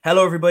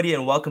Hello, everybody,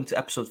 and welcome to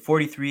episode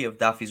 43 of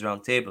Daffy's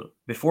Roundtable.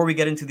 Before we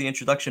get into the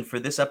introduction for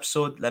this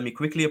episode, let me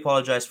quickly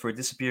apologize for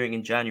disappearing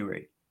in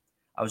January.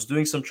 I was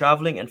doing some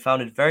traveling and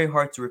found it very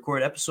hard to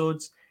record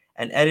episodes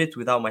and edit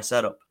without my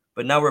setup,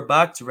 but now we're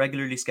back to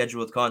regularly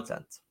scheduled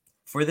content.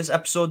 For this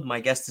episode,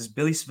 my guest is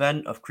Billy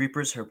Sven of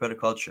Creepers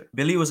Herpetoculture.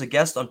 Billy was a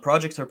guest on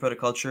Project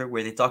Herpetoculture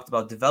where they talked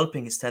about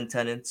developing his 10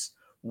 tenants,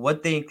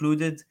 what they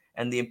included,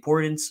 and the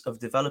importance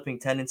of developing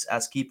tenants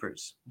as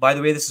keepers. By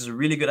the way, this is a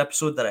really good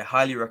episode that I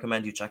highly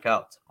recommend you check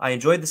out. I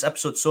enjoyed this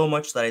episode so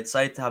much that I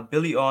decided to have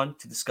Billy on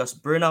to discuss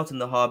burnout in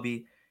the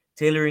hobby,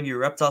 tailoring your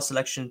reptile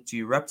selection to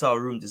your reptile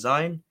room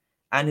design,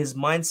 and his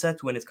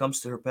mindset when it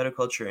comes to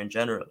herpetoculture in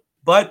general.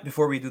 But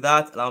before we do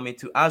that, allow me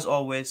to, as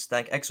always,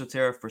 thank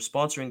Exoterra for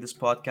sponsoring this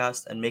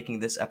podcast and making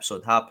this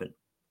episode happen.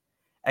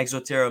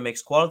 Exoterra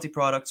makes quality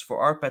products for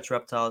our pet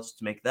reptiles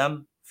to make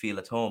them feel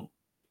at home.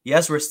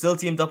 Yes, we're still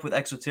teamed up with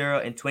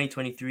Exoterra in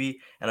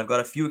 2023, and I've got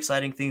a few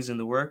exciting things in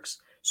the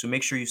works, so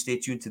make sure you stay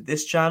tuned to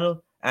this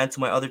channel and to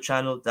my other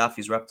channel,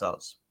 Daffy's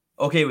Reptiles.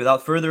 Okay,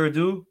 without further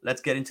ado,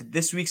 let's get into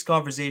this week's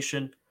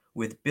conversation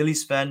with Billy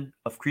Sven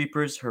of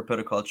Creepers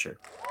Herpetoculture.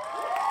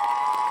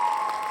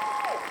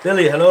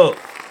 Billy, hello.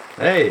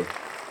 Hey,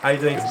 How are you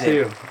doing good to see today?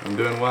 you. I'm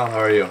doing well. How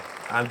are you?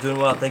 I'm doing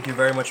well. Thank you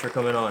very much for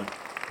coming on.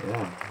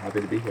 Yeah,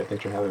 happy to be here.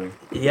 Thanks for having me.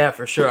 Yeah,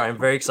 for sure. I'm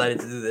very excited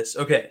to do this.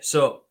 Okay,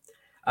 so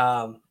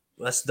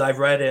let's dive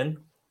right in.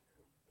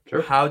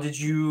 Sure. How did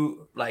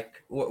you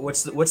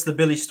what's the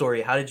Billy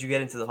story? How did you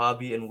get into the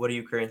hobby, and what are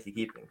you currently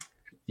keeping?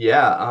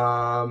 Yeah,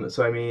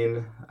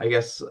 I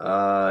guess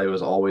I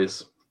was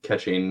always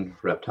catching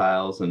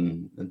reptiles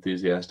and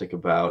enthusiastic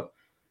about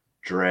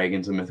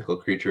dragons and mythical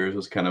creatures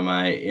was kind of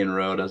my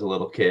inroad as a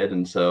little kid.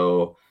 And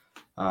so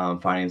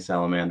finding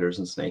salamanders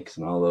and snakes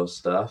and all those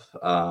stuff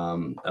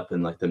up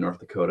in like the North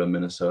Dakota,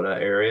 Minnesota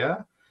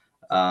area.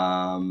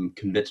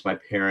 Convinced my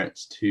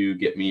parents to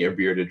get me a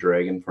bearded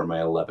dragon for my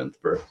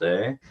 11th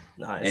birthday.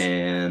 Nice.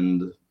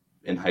 And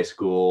in high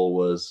school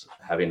was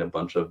having a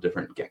bunch of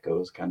different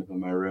geckos kind of in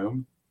my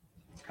room.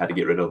 Had to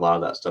get rid of a lot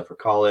of that stuff for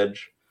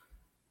college.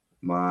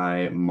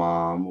 My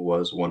mom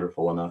was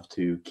wonderful enough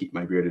to keep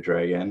my bearded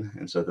dragon.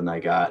 And so then I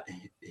got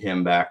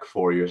him back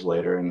 4 years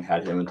later and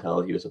had him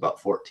until he was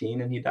about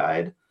 14 and he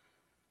died.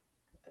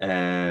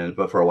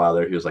 But for a while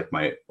there, he was like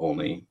my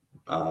only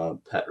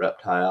pet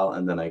reptile.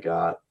 And then I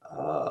got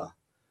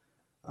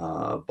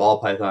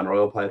ball python,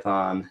 royal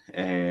python,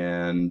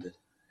 and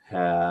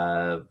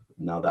have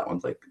now that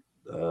one's like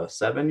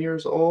 7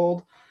 years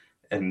old.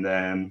 And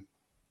then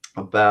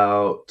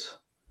about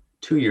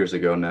 2 years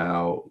ago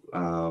now,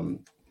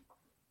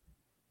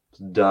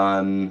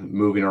 done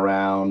moving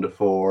around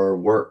for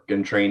work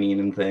and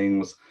training and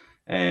things,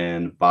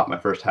 and bought my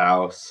first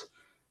house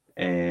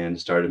and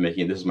started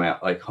making this is my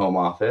like home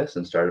office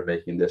and started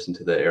making this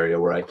into the area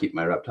where I keep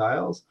my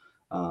reptiles.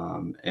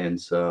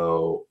 And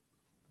so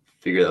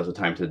figured that was the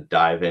time to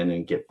dive in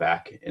and get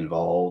back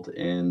involved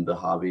in the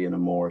hobby in a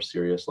more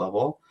serious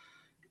level.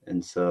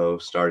 And so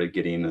started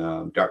getting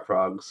dark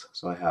frogs.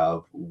 So I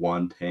have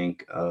one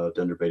tank of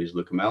Dendrobates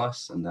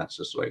leucomelis, and that's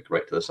just like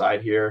right to the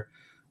side here.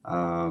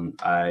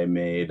 I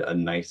made a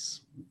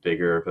nice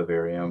bigger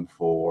vivarium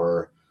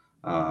for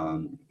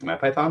my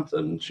pythons,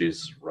 and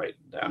she's right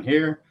down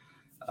here.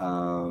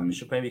 I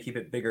should maybe keep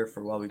it bigger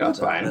for while we do That's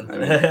that. fine. I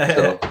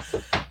mean,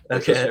 so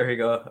Okay, there we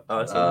go.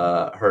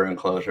 Awesome. her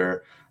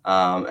enclosure.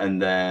 And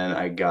then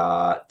I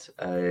got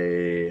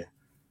a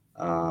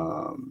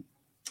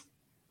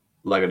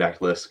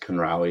Lagodactylus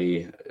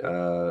conraui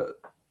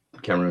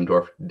Cameroon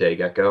dwarf day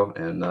gecko,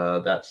 and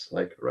that's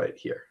like right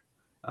here.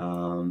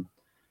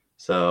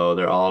 So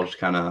they're all just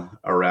kind of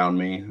around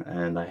me,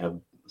 and I have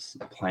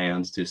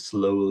plans to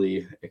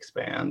slowly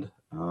expand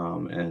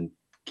and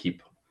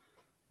keep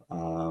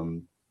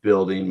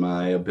building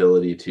my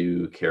ability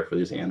to care for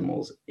these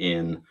animals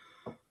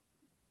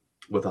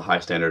with a high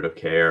standard of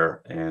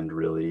care and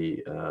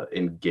really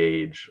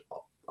engage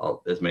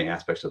as many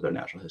aspects of their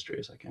natural history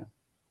as I can.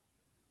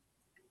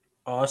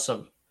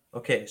 Awesome.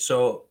 Okay,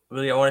 so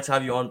really, I wanted to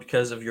have you on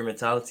because of your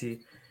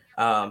mentality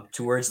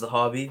towards the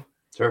hobby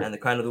Sure. and the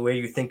kind of the way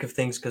you think of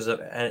things. Because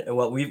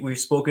well, we've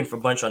spoken for a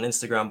bunch on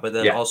Instagram, but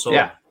then also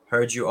Yeah.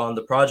 heard you on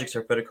the Project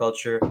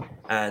Herpetoculture,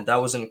 and that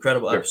was an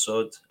incredible Sure.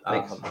 episode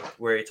Thanks.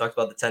 where you talked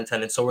about the 10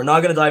 tenants. So we're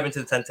not going to dive into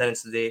the 10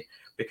 tenants today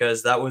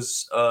because that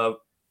was a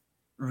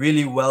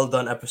really well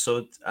done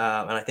episode,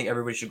 and I think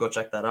everybody should go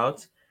check that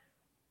out.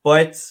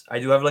 But I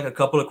do have like a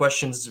couple of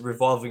questions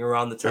revolving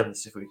around the Sure.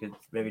 tenants, if we could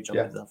maybe jump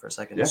Yeah. into that for a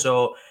second. Yeah.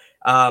 So,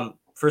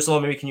 first of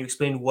all, maybe can you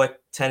explain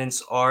what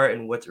tenants are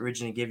and what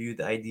originally gave you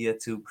the idea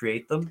to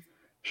create them?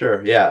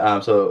 Sure. Yeah.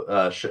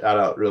 So shout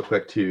out real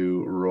quick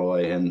to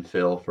Roy and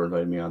Phil for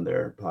inviting me on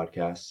their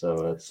podcast.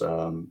 So it's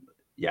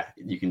yeah,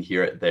 you can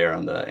hear it there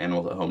on the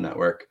Animals at Home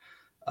Network.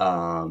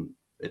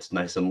 It's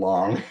nice and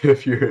long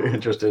if you're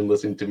interested in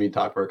listening to me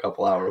talk for a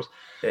couple hours.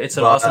 It's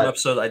an awesome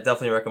episode. I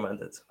definitely recommend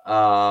it.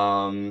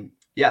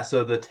 Yeah.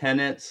 So the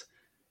tenants.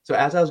 So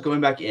as I was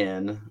going back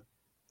in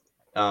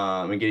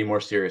and getting more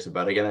serious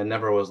about it, again, I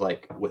never was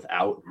like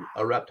without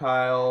a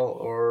reptile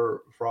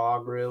or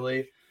frog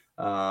really.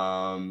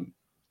 But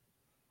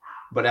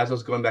as I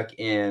was going back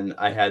in,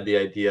 I had the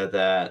idea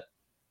that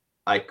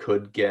I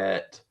could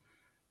get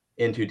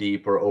in too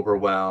deep or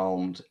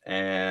overwhelmed,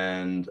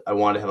 and I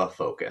wanted to have a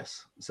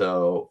focus.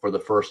 So for the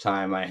first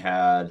time, I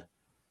had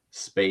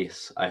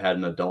space. I had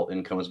an adult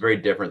income. It was very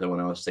different than when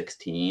I was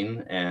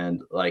 16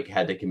 and like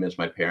had to convince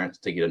my parents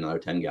to get another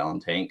 10-gallon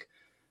tank.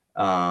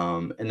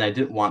 And I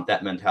didn't want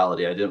that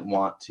mentality. I didn't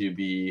want to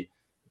be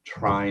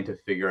trying to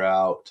figure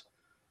out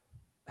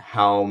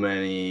how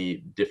many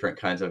different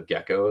kinds of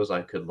geckos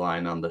I could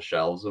line on the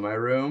shelves in my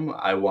room.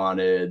 I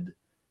wanted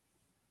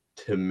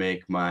to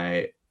make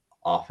my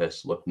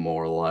office look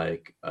more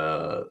like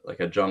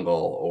a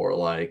jungle or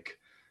like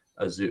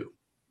a zoo,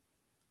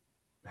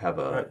 have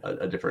Right.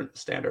 a different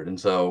standard. And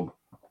so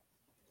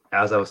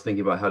as I was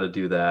thinking about how to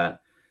do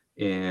that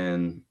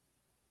in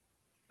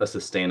a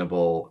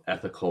sustainable,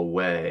 ethical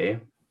way,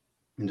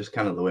 and just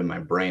kind of the way my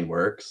brain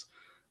works,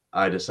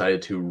 I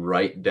decided to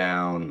write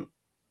down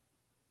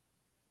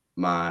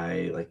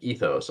my like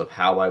ethos of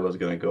how I was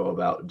going to go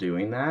about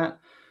doing that.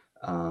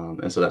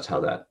 And so that's how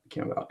that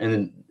came about. And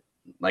then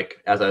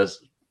like as I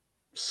was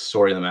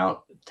sorting them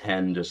out,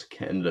 10 just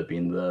ended up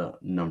being the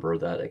number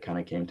that it kind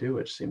of came to,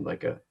 which seemed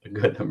like a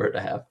good number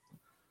to have.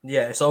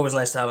 Yeah, it's always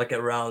nice to have like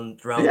a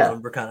round Yeah.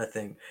 number kind of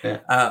thing. Yeah.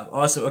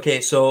 Awesome. Okay,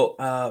 so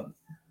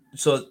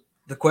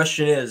the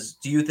question is,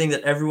 do you think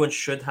that everyone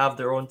should have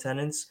their own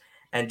tenants,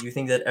 and do you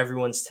think that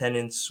everyone's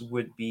tenants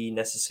would be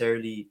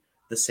necessarily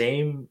the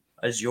same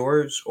as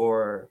yours,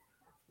 or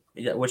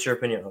yeah, what's your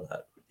opinion on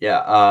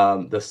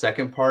Yeah. The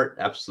second part,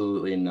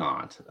 absolutely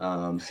not.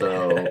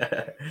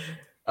 that?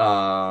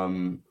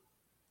 Um,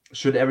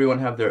 should everyone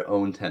have their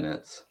own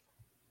tenants?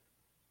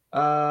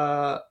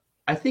 Uh,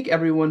 I think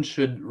everyone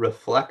should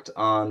reflect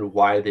on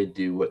why they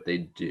do what they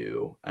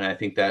do. And I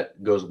think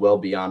that goes well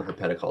beyond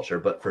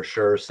herpetoculture. But for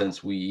sure,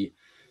 since we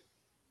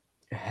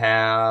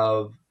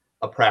have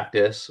a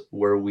practice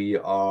where we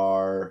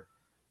are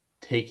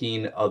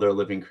taking other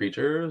living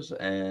creatures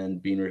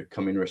and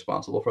becoming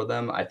responsible for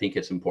them, I think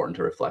it's important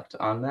to reflect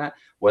on that.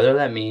 Whether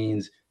that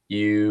means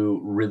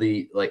you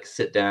really like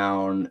sit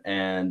down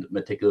and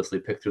meticulously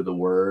pick through the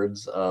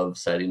words of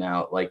setting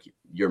out like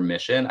your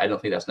mission, I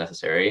don't think that's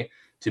necessary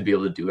to be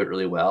able to do it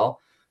really well.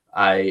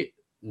 I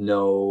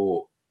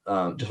know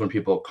just when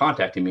people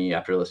contacting me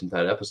after listening to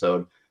that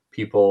episode,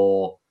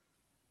 people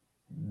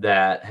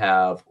that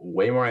have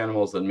way more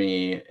animals than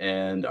me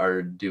and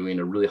are doing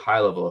a really high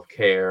level of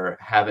care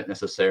haven't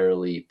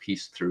necessarily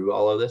pieced through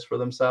all of this for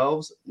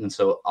themselves. And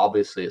so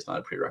obviously it's not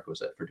a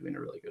prerequisite for doing a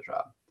really good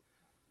job.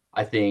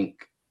 I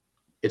think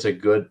it's a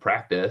good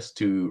practice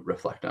to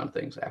reflect on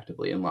things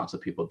actively, and lots of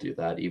people do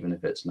that, even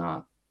if it's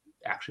not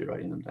actually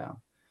writing them down.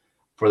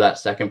 For that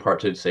second part,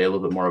 to say a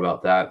little bit more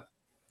about that,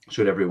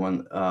 should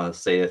everyone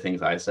say the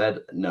things I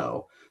said?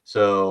 No.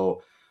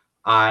 So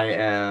I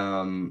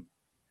am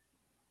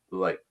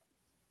like,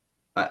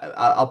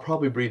 I'll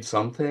probably breed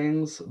some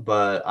things,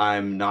 but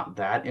I'm not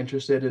that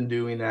interested in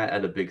doing that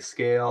at a big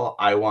scale.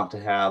 I want to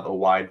have a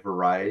wide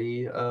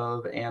variety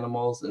of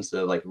animals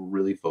instead of like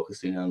really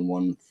focusing on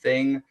one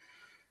thing.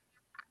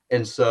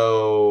 And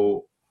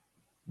so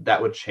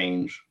that would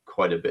change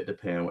quite a bit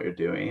depending on what you're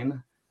doing.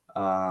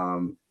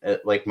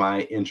 Like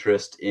my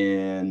interest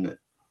in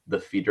the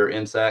feeder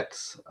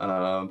insects,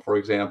 for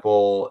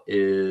example,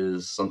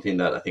 is something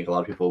that I think a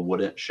lot of people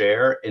wouldn't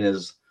share and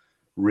is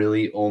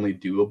really only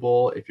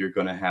doable if you're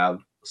going to have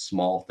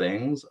small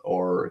things,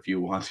 or if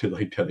you want to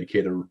like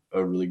dedicate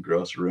a really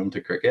gross room to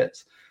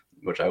crickets,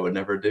 which I would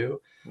never do.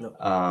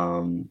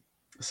 No.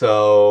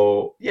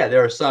 So yeah,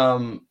 there are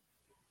some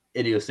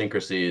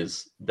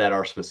idiosyncrasies that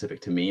are specific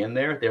to me in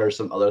there. There are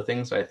some other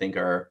things I think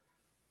are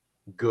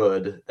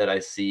good that I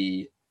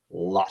see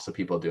lots of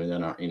people doing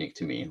that aren't unique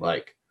to me,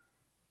 like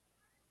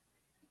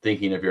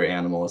thinking of your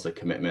animal as a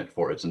commitment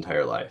for its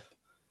entire life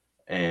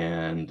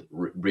and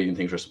breeding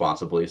things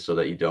responsibly so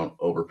that you don't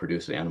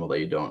overproduce an animal that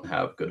you don't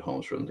have good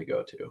homes for them to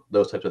go to.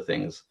 Those types of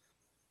things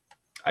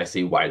I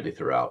see widely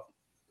throughout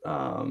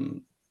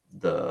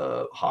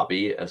the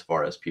hobby as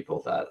far as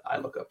people that I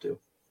look up to.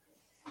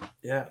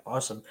 Yeah,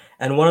 awesome.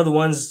 And one of the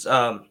ones,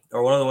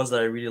 or one of the ones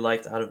that I really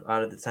liked out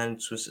of the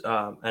tenants was,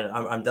 and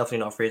I'm definitely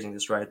not phrasing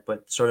this right,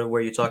 but sort of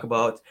where you talk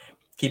about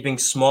keeping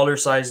smaller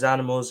sized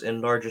animals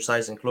in larger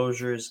sized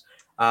enclosures.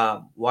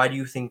 Why do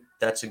you think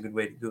that's a good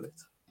way to do it?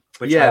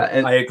 Which Yeah,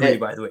 I agree,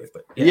 by the way,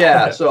 but yeah,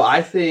 yeah. so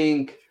I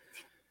think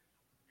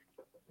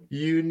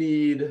you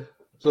need,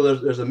 so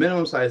there's a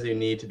minimum size you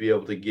need to be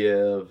able to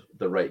give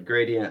the right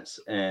gradients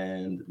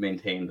and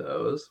maintain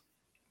those.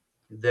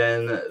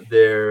 Then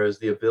there's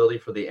the ability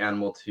for the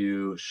animal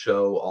to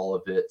show all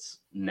of its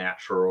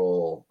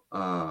natural,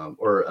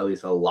 or at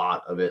least a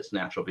lot of its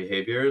natural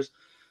behaviors.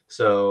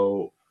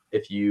 So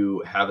if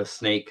you have a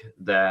snake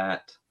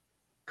that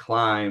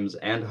climbs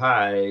and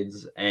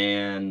hides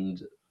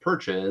and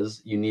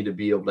perches, you need to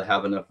be able to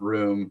have enough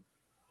room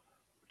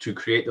to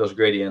create those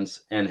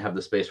gradients and have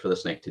the space for the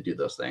snake to do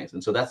those things.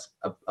 And so that's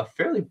a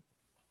fairly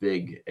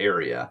big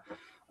area.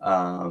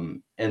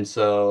 And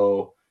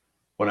so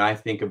when I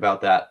think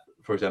about that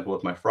for example,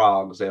 with my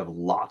frogs, they have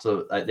lots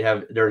of,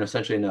 they're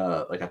essentially in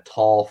a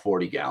tall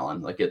 40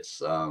 gallon, like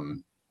it's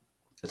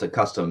a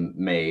custom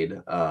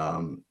made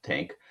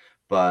tank,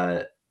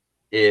 but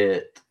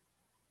there's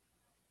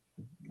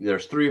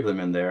 3 of them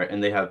in there,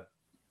 and they have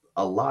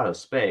a lot of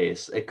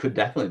space. It could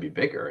definitely be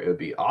bigger. It would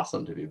be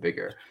awesome to be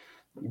bigger,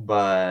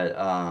 but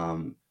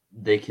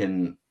they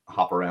can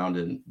hop around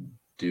and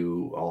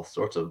do all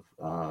sorts of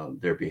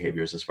their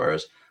behaviors as far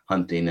as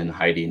hunting and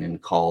hiding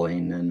and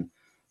calling and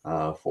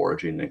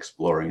foraging and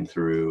exploring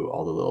through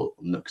all the little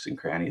nooks and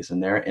crannies in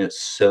there. And it's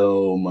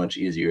so much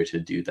easier to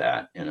do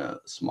that in a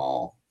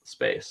small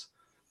space,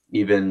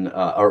 even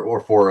or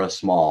for a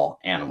small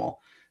animal.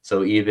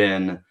 So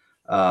even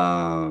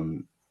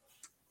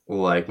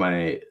like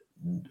my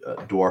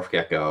dwarf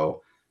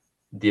gecko,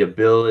 the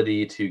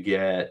ability to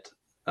get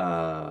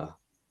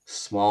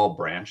small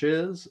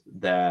branches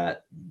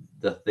that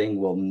the thing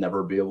will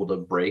never be able to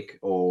break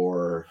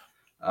or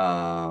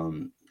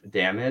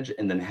damage,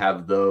 and then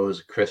have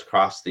those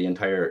crisscross the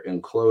entire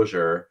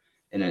enclosure.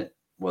 And it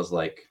was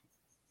like,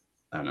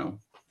 I don't know,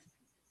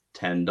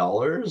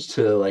 $10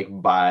 to like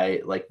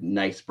buy like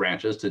nice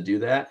branches to do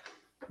that,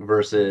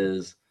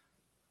 versus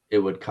it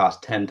would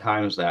cost 10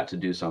 times that to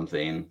do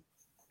something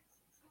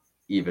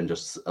even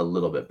just a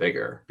little bit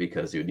bigger,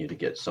 because you need to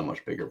get so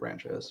much bigger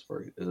branches.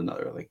 Is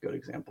another like good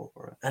example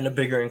for it. And a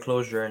bigger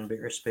enclosure and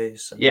bigger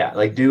space. And yeah,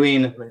 like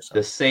doing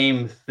the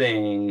same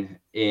thing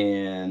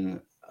in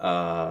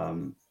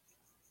an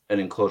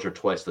enclosure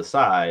twice the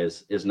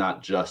size is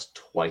not just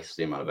twice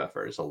the amount of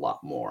effort. It's a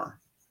lot more.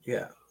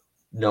 Yeah.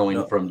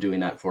 Knowing from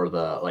doing that for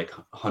the like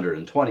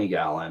 120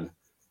 gallon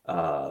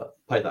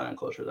python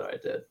enclosure that I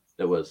did,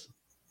 it was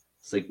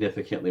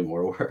significantly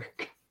more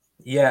work.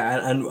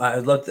 Yeah, and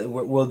I'd love to.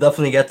 We'll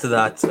definitely get to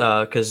that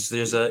because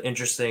there's an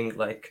interesting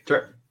like.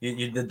 Sure.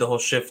 You did the whole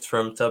shift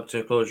from tub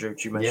to enclosure,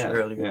 which you mentioned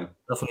earlier. Yeah.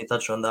 Definitely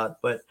touch on that.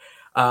 But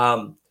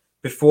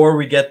before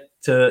we get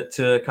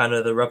to kind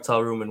of the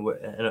reptile room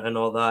and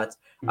all that,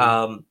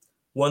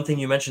 one thing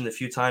you mentioned a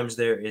few times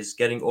there is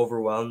getting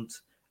overwhelmed.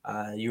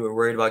 You were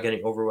worried about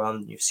getting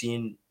overwhelmed. You've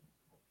seen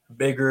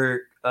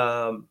bigger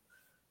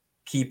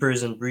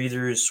keepers and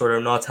breeders sort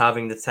of not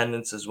having the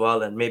tendons as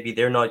well, and maybe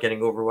they're not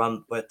getting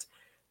overwhelmed, but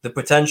the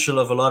potential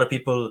of a lot of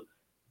people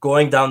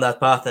going down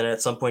that path and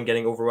at some point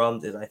getting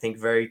overwhelmed is, I think,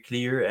 very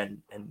clear,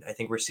 and I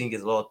think we're seeing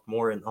it a lot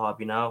more in the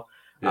hobby now.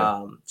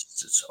 Yeah.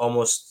 It's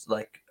almost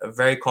like a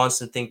very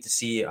constant thing to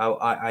see.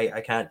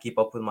 I can't keep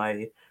up with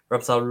my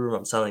reptile room.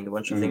 I'm selling a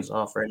bunch of things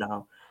off right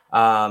now.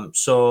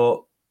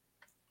 So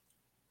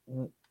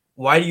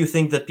why do you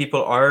think that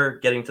people are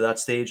getting to that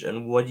stage,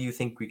 and what do you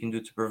think we can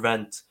do to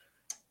prevent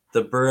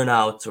the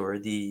burnout or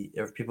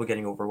people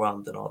getting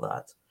overwhelmed and all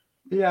that?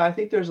 Yeah, I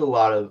think there's a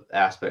lot of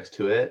aspects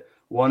to it.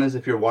 One is,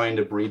 if you're wanting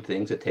to breed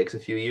things, it takes a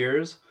few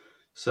years.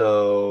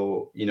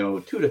 So,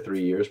 2 to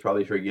 3 years,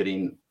 probably, for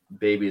getting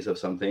babies of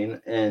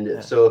something.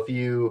 And so if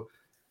you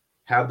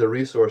have the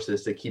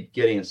resources to keep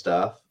getting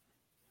stuff,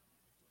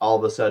 all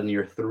of a sudden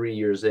you're 3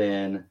 years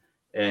in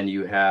and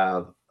you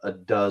have a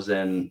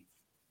dozen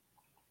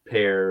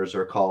pairs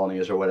or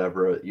colonies or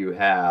whatever you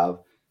have.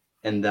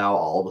 And now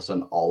all of a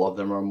sudden all of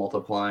them are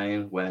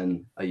multiplying,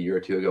 when a year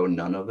or two ago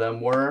none of them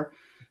were.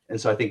 And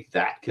so I think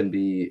that can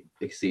be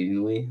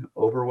exceedingly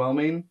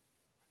overwhelming.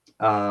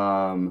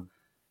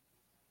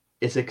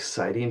 It's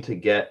exciting to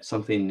get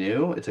something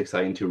new. It's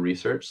exciting to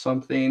research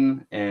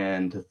something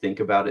and to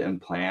think about it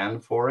and plan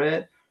for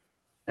it.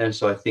 And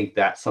so I think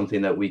that's something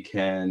that we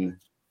can,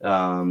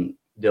 Dylan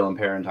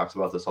Perrin talks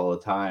about this all the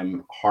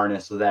time,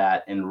 harness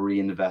that and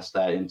reinvest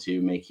that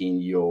into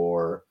making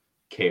your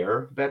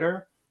care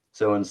better.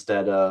 So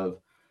instead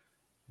of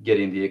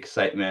getting the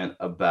excitement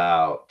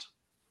about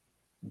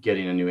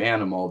getting a new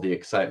animal, the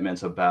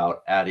excitement's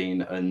about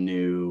adding a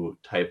new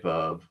type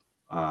of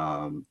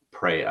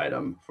prey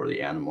item for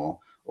the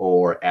animal,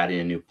 or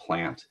adding a new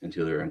plant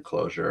into their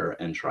enclosure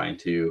and trying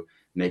to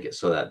make it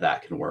so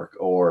that can work,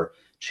 or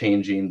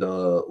changing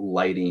the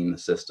lighting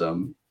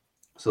system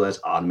so that's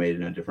automated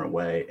in a different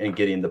way, and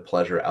getting the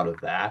pleasure out of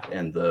that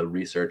and the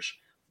research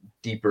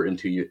deeper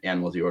into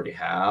animals you already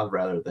have,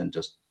 rather than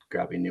just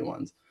grabbing new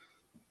ones.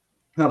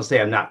 Not to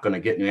say I'm not going to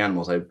get new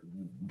animals. I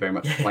very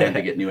much plan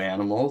to get new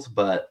animals,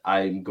 but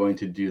I'm going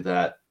to do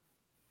that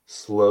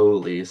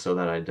slowly so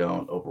that I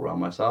don't overwhelm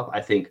myself.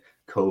 I think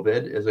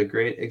COVID is a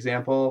great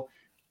example.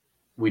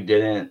 We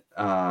didn't,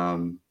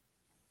 no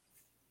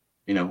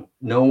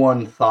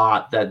one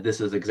thought that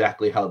this is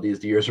exactly how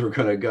these years were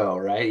going to go,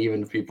 right?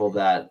 Even people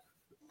that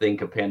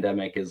think a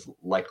pandemic is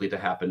likely to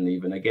happen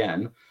even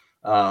again.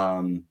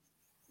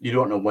 You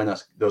don't know when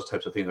those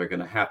types of things are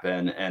going to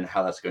happen and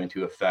how that's going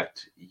to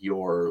affect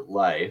your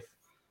life.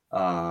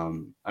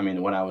 I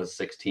mean, when I was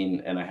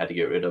 16 and I had to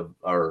get rid of,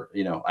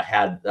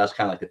 that's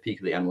kind of like the peak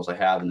of the animals I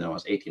have. And then when I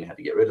was 18, I had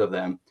to get rid of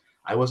them.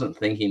 I wasn't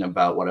thinking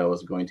about what I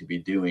was going to be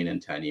doing in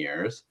 10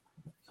 years.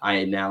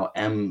 I now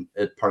am,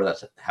 part of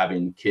that's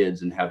having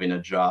kids and having a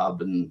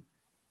job and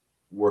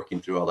working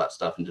through all that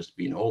stuff and just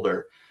being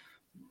older.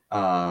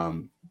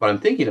 But I'm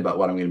thinking about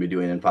what I'm going to be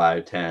doing in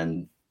 5,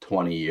 10,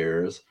 20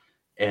 years.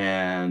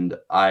 and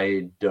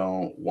I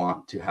don't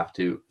want to have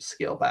to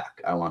scale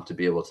back. I want to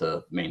be able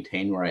to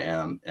maintain where I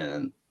am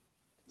and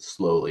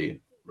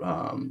slowly,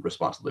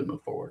 responsibly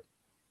move forward.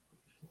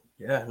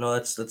 Yeah, no,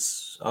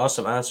 that's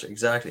awesome answer.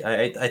 Exactly.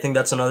 I think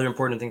that's another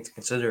important thing to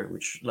consider,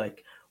 which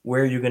like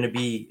where you're going to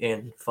be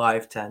in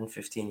 5, 10,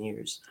 15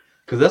 years.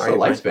 Because that's Are the you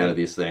going to lifespan of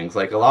be these things.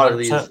 Like a lot of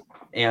these 100%?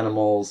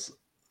 animals,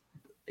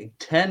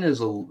 10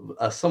 is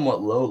a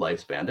somewhat low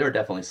lifespan. There are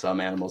definitely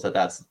some animals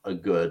that's a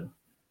good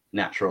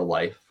natural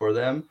life for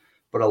them,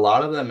 but a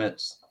lot of them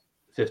it's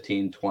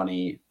 15,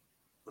 20,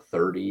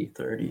 30.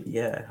 30,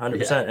 yeah, Yeah.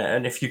 100%.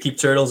 And if you keep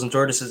turtles and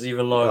tortoises,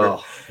 even longer.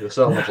 Oh,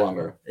 so much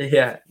longer.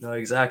 Yeah, no,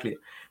 exactly.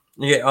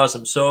 Okay,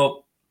 awesome.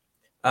 So,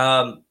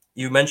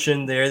 you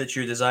mentioned there that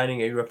you're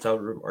designing a reptile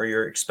room, or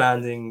you're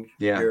expanding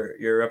Yeah.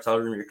 your reptile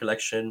room, your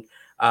collection.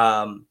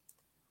 Um,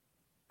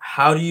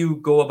 how do you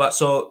go about?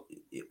 So,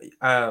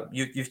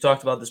 you've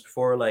talked about this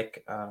before,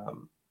 like,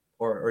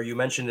 or you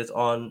mentioned it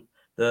on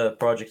the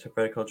Project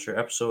Herpetoculture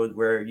episode,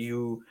 where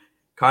you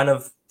kind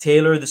of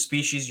tailor the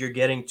species you're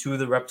getting to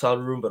the reptile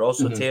room, but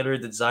also Hmm. tailor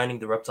the designing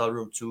the reptile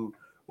room to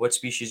what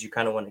species you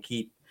kind of want to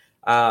keep.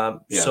 Yeah.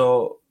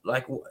 So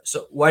like,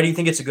 so why do you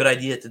think it's a good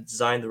idea to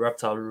design the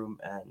reptile room,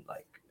 and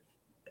like,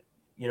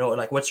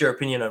 like, what's your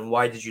opinion on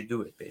why did you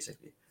do it,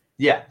 basically?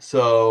 Yeah.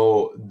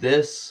 So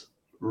this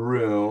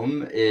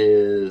room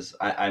is,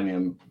 I mean,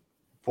 I'm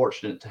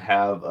fortunate to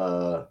have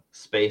a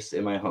space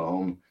in my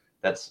home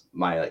that's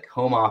my like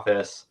home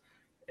office,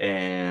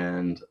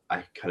 and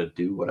I kind of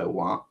do what I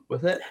want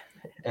with it.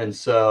 And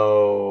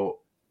so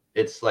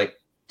it's like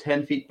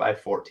 10 feet by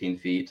 14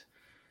 feet,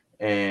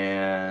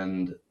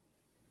 and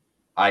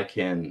I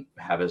can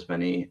have as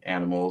many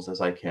animals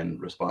as I can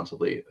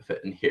responsibly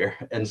fit in here.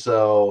 And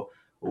so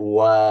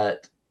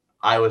what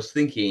I was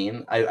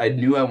thinking, I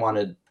knew I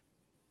wanted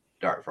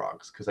dart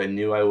frogs because I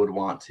knew I would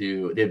want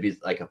to, they'd be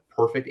like a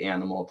perfect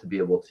animal to be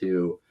able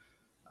to,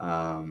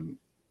 um,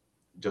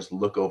 just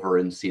look over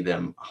and see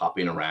them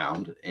hopping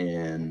around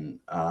in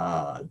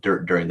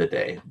during the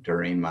day,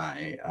 during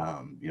my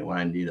when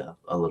I need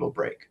a little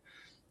break.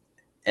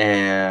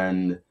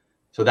 And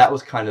so that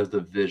was kind of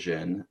the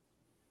vision.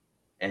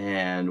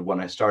 And when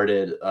I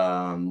started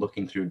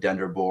looking through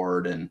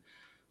Denderboard and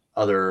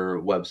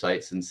other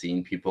websites and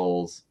seeing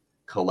people's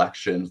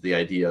collections, the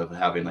idea of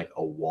having like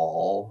a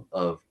wall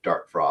of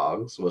dart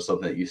frogs was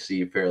something that you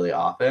see fairly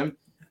often.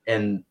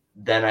 And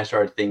then I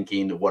started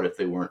thinking, what if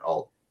they weren't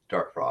all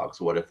dart frogs?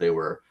 What if they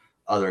were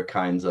other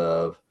kinds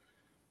of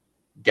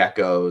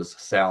geckos,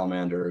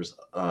 salamanders,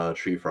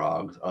 tree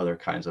frogs, other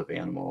kinds of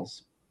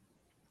animals?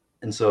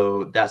 And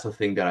so that's the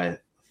thing that I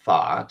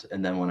thought.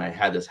 And then when I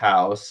had this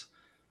house,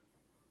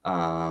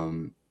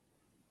 um,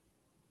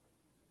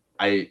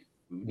 I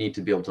need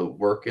to be able to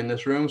work in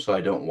this room, so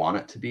I don't want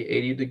it to be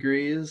 80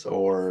 degrees For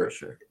or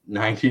sure.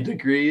 90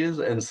 degrees.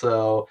 And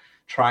so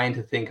trying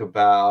to think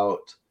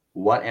about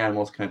what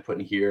animals can I put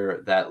in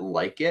here that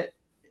like it,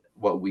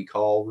 what we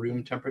call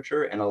room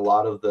temperature. And a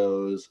lot of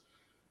those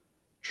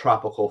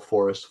tropical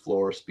forest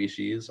floor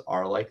species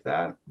are like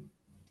that.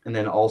 And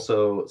then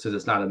also, since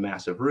it's not a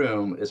massive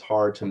room, it's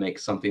hard to make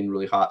something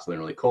really hot, something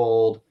really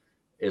cold.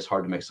 It's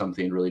hard to make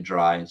something really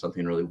dry and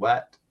something really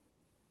wet.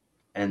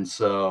 And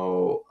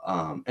so,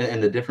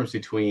 and the difference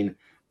between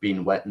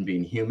being wet and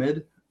being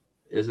humid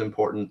is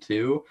important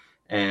too.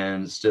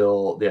 And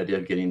still, the idea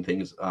of getting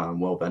things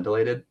well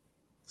ventilated.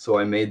 So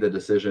I made the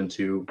decision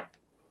to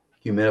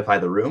humidify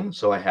the room.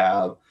 So I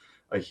have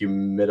a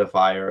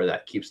humidifier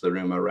that keeps the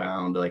room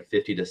around like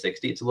 50 to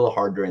 60. It's a little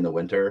hard during the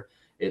winter.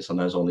 It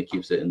sometimes only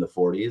keeps it in the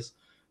 40s,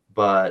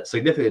 but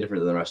significantly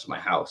different than the rest of my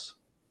house.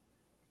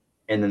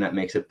 And then that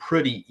makes it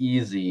pretty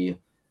easy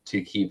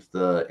to keep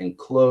the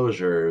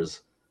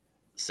enclosures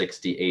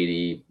 60,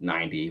 80,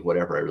 90,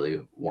 whatever I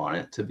really want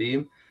it to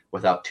be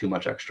without too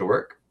much extra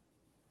work.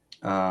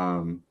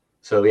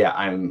 So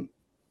yeah,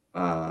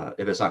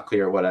 if it's not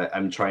clear what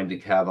I'm trying to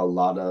have a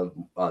lot of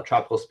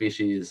tropical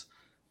species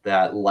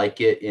that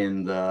like it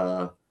in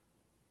the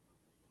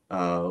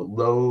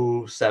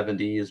low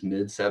 70s,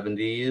 mid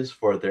 70s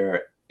for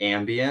their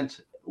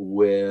ambient,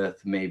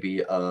 with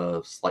maybe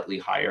a slightly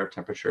higher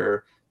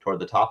temperature toward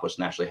the top, which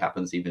naturally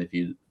happens even if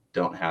you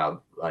don't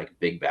have like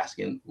big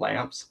basking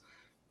lamps.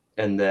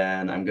 And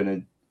then I'm going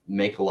to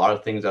make a lot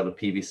of things out of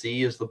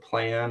PVC is the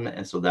plan.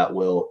 And so that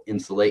will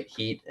insulate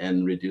heat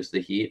and reduce the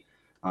heat,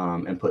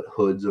 and put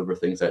hoods over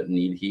things that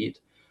need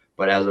heat.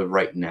 But as of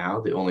right now,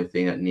 the only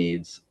thing that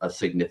needs a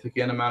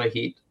significant amount of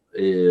heat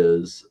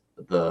is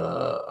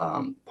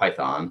the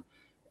Python.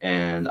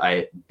 And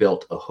I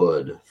built a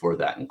hood for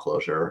that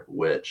enclosure,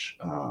 which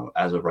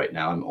as of right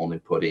now, I'm only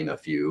putting a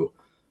few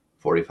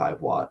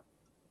 45-watt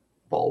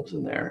bulbs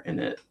in there, and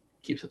it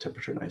keeps the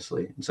temperature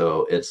nicely. And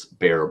so it's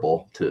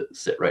bearable to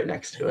sit right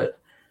next to it.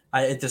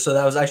 So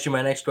that was actually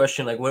my next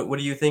question. Like, what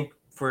do you think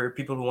for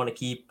people who want to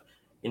keep,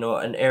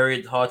 an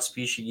arid hot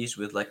species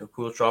with like a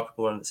cool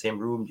tropical one in the same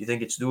room? Do you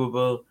think it's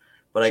doable?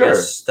 But I Sure.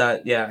 guess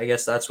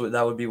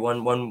that would be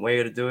one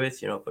way to do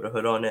it. Put a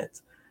hood on it,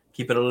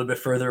 keep it a little bit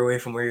further away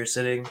from where you're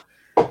sitting.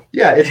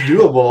 Yeah, it's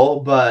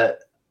doable,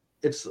 but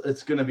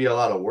it's going to be a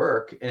lot of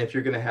work, and if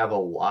you're going to have a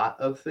lot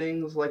of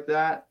things like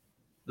that,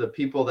 the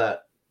people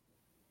that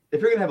if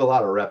you're going to have a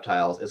lot of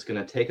reptiles, it's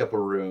going to take up a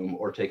room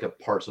or take up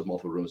parts of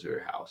multiple rooms of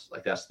your house.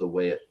 Like that's the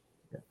way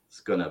it's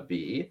going to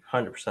be.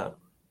 100%.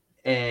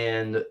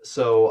 And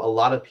so a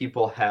lot of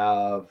people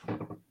have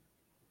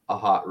a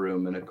hot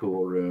room and a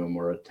cool room,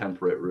 or a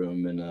temperate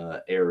room and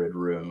a arid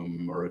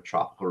room, or a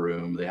tropical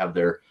room. They have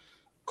their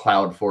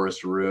cloud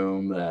forest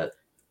room that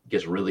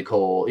gets really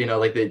cold.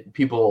 Like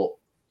people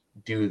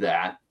do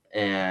that,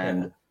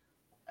 and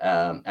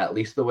at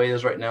least the way it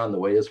is right now, and the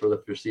way it is for the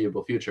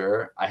foreseeable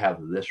future, I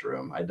have this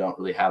room. I don't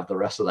really have the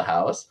rest of the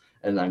house,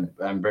 and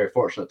I'm very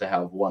fortunate to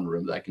have one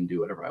room that I can do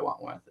whatever I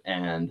want with.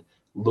 And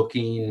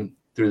looking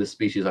through the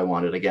species I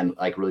wanted, again,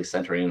 like really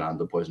centering in on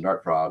the poison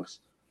dart frogs.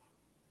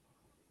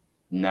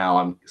 Now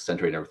I'm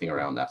centering everything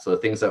around that. So the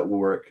things that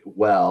work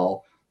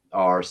well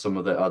are some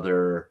of the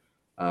other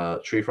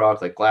tree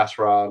frogs, like glass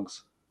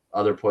frogs,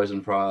 other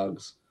poison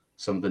frogs,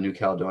 some of the New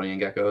Caledonian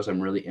geckos.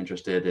 I'm really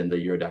interested in the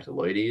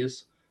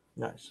Urodactyloides.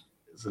 Nice.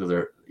 So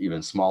they're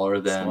even smaller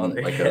than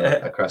like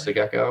a crested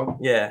gecko.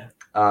 Yeah.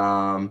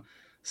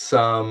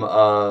 Some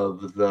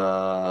of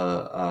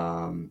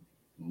the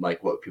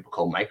like what people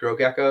call micro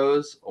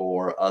geckos,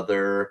 or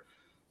other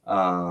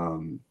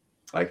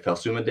like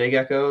Phelsumid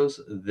geckos.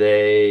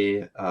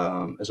 They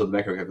and so the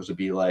micro geckos would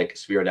be like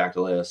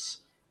Spherodactylus,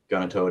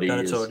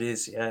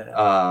 Gonatodes.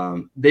 Yeah.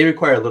 They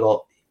require a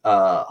little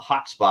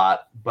hotspot,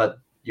 but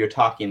you're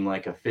talking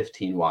like a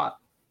 15-watt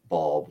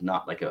bulb,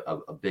 not like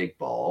a big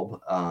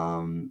bulb.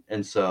 And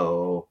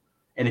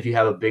if you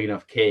have a big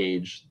enough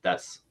cage,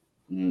 that's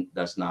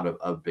not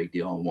a big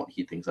deal and won't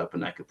heat things up,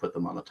 and I could put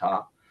them on the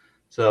top.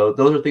 So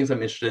those are things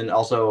I'm interested in.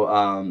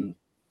 Also,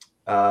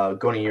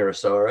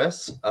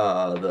 Goniurosaurus,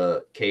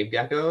 the cave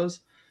geckos,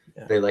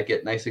 they like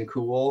it nice and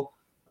cool.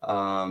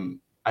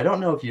 I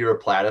don't know if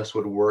Uroplatus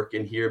would work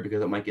in here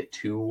because it might get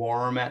too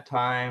warm at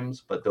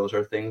times, but those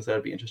are things that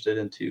I'd be interested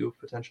in too,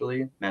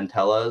 potentially.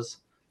 Mantellas.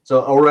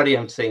 So already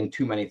I'm saying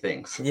too many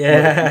things.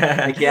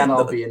 Yeah. They can't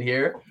all be in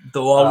here.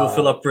 The wall will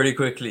fill up pretty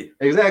quickly.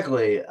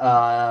 Exactly.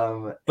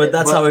 But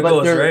that's how it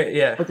goes, right?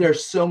 Yeah. But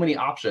there's so many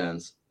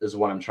options is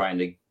what I'm trying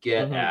to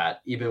get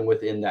at, even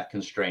within that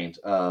constraint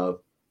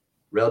of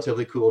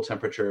relatively cool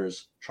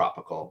temperatures,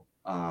 tropical.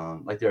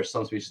 Like there are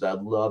some species that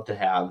I'd love to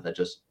have that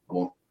just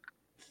won't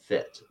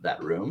fit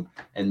that room,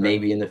 and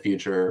maybe in the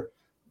future,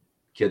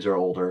 kids are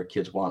older,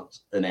 kids want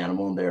an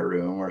animal in their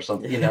room or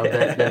something,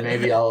 then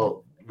maybe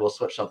we'll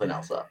switch something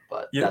else up.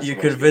 But you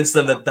convince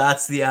them that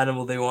that's the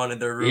animal they want in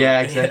their room.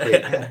 Yeah,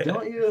 exactly.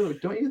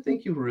 Don't you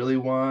think you really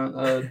want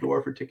a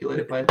dwarf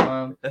reticulated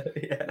python?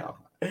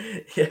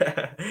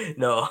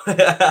 No.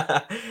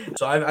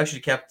 So I've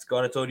actually kept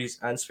Gonatodes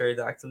and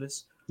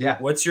Spherodactylus. Yeah.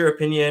 What's your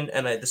opinion?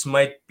 And this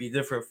might be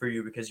different for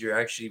you because you're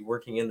actually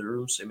working in the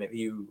room, so maybe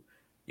you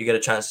get a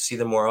chance to see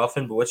them more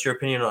often. But what's your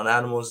opinion on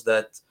animals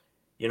that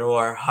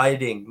are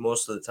hiding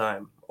most of the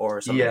time or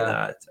something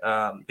like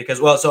that? Because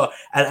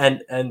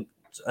and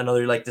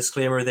another like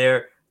disclaimer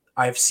there,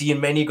 I've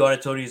seen many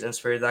Gonatodes and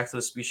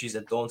Spherodactylus species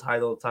that don't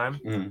hide all the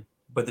time,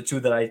 but the two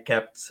that I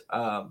kept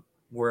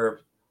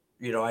were,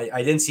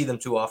 I didn't see them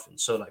too often.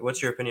 So like,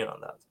 what's your opinion on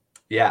that?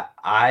 Yeah,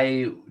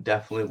 I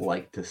definitely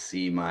like to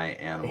see my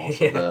animals.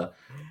 So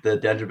the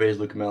Dendrobates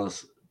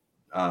leucomelas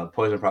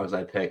poison frogs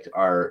I picked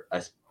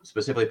I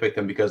specifically picked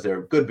them because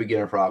they're good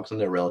beginner frogs and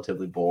they're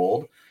relatively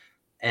bold.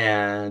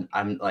 And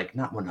I'm like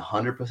not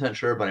 100%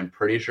 sure, but I'm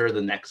pretty sure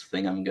the next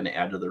thing I'm going to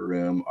add to the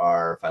room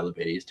are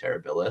Phyllobates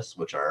terribilis,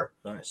 which are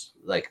nice,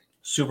 like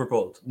super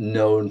bold,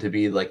 known to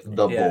be like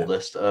the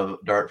boldest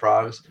of dart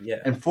frogs. Yeah.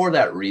 And for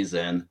that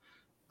reason,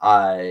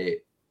 I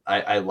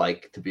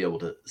like to be able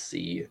to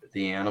see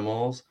the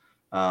animals.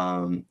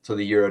 So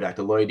the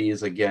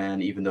Urodactyloides,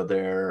 again, even though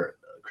they're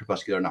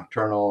crepuscular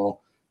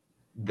nocturnal,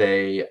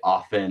 they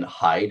often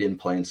hide in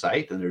plain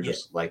sight, and they're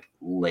just like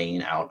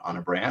laying out on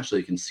a branch, so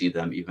you can see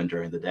them even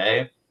during the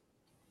day.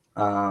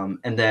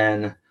 And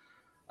then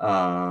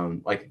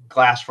like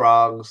glass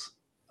frogs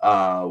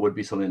would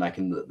be something I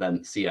can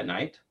then see at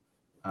night,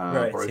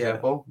 for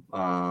example.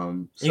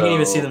 You can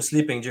even see them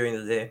sleeping during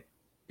the day.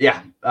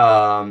 Yeah.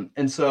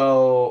 And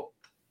so,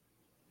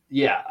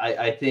 yeah,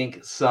 I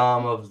think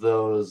some of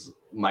those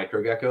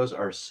micro geckos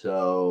are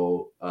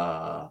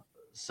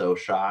so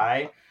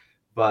shy,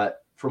 but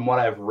from what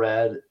I've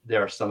read,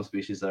 there are some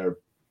species that are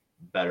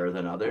better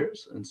than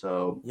others, and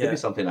so maybe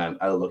something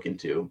I'll look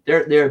into.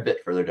 They're a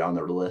bit further down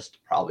the list,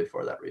 probably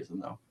for that reason,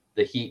 though.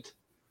 The heat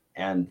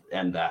and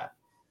that.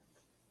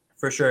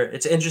 For sure,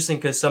 it's interesting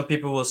because some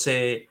people will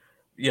say,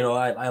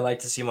 I like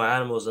to see my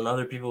animals, and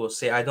other people will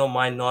say I don't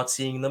mind not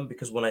seeing them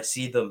because when I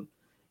see them,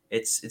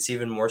 it's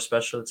even more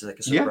special. It's like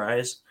a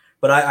surprise. Yeah.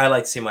 But I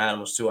like to see my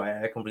animals too.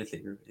 I completely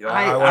agree with you.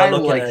 I want to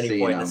look like at any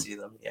point to see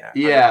them. Yeah. 100%.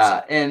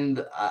 Yeah,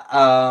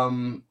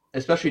 and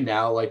especially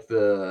now, like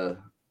the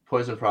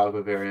poison frog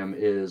vivarium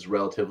is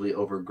relatively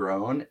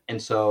overgrown,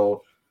 and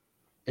so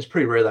it's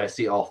pretty rare that I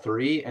see all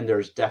three. And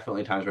there's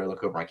definitely times where I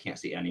look over and I can't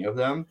see any of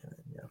them.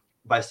 Yeah.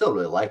 But I still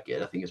really like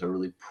it. I think it's a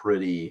really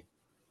pretty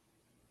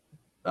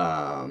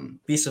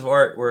piece of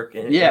artwork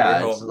in your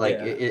yeah, it's home. like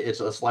Yeah. it's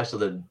a slice of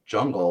the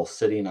jungle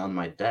sitting on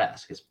my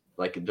desk. It's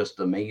like just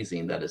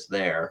amazing that it's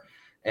there,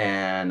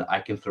 and I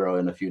can throw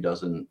in a few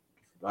dozen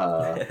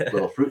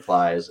little fruit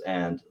flies,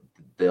 and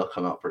they'll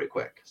come out pretty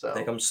quick. They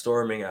So come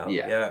storming out.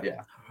 yeah, Yeah,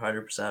 yeah,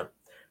 100%.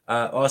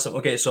 Awesome.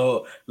 Okay,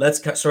 so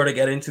let's sort of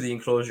get into the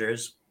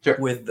enclosures sure,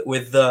 with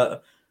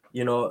the,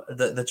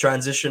 the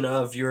transition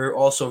of you're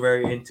also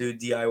very into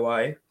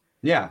DIY.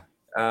 yeah,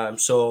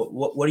 So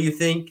what do you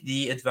think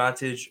the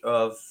advantage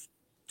of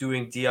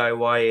doing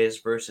DIY is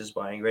versus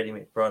buying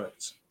ready-made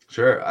products?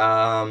 sure.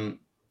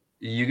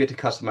 You get to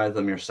customize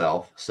them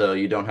yourself, so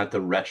you don't have to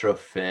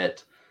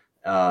retrofit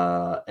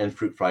and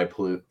fruit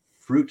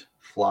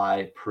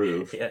fly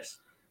proof Yes.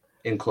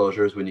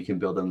 enclosures when you can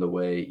build them the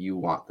way you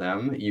want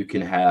them. You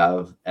can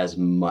have as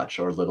much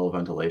or little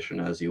ventilation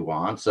as you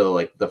want. So,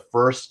 like the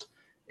first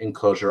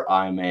enclosure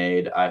I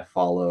made, I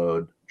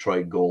followed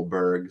Troy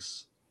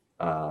Goldberg's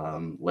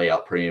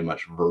layout pretty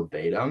much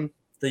verbatim,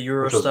 The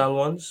Euro which was, style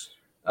ones?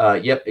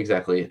 yep,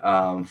 exactly,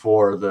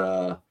 for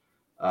the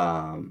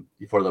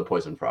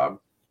poison frog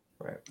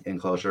Right.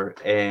 enclosure,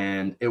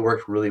 and it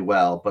worked really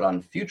well. But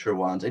on future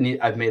ones, and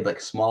I've made like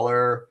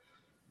smaller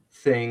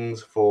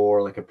things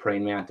for like a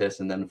praying mantis,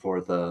 and then for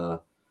the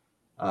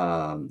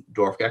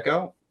dwarf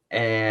gecko,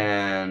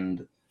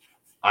 and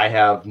I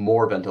have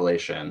more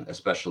ventilation,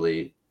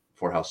 especially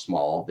for how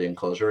small the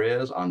enclosure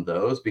is on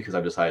those, because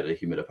I've decided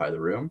to humidify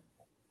the room,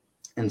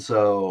 and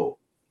so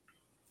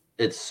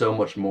it's so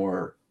much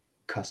more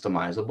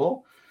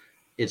customizable.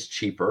 It's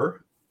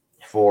cheaper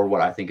for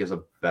what I think is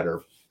a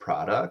better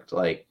product.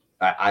 Like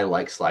I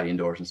like sliding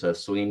doors instead of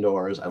swinging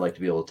doors. I like to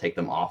be able to take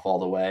them off all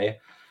the way.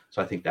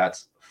 So I think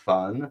that's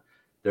fun.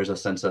 There's a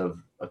sense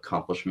of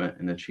accomplishment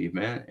and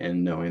achievement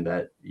in knowing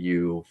that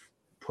you've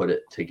put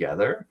it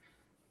together.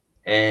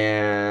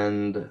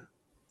 And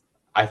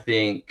I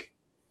think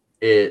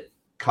it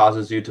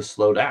causes you to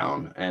slow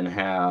down and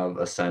have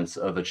a sense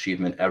of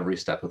achievement every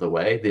step of the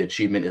way. The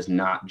achievement is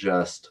not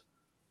just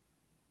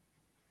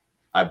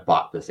I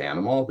bought this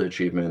animal. The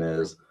achievement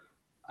is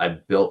I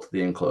built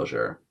the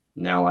enclosure.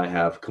 Now I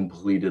have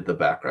completed the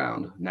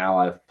background. Now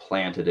I've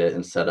planted it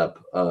and set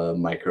up a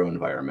micro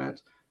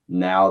environment.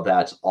 Now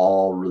that's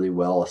all really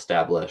well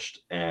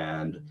established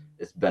and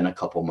it's been a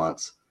couple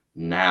months.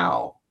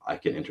 Now I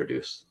can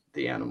introduce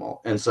the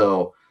animal. And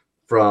so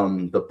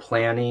from the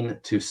planning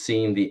to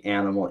seeing the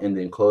animal in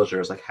the enclosure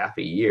is like half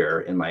a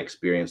year in my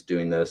experience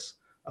doing this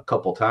a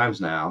couple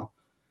times now.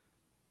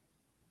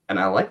 And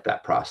I like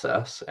that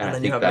process. And And I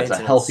then you think have that's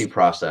a healthy maintenance.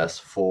 process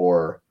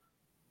for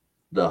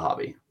the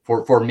hobby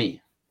for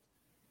me.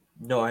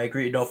 No, I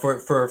agree. No, for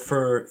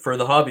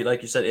the hobby,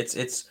 like you said,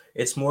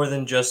 it's more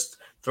than just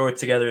throw it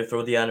together,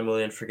 throw the animal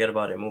in, forget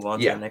about it, move on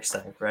to the Yeah, next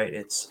tank, right?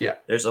 It's yeah,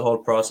 there's a whole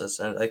process,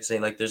 and like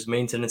saying like there's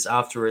maintenance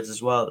afterwards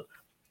as well.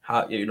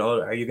 How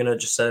are you gonna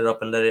just set it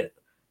up and let it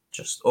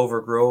just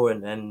overgrow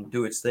and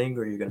do its thing,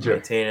 or are you gonna sure,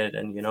 maintain it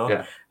and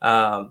yeah.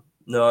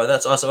 no,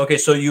 that's awesome. Okay,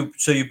 so you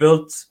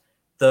built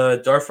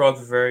the Dart Frog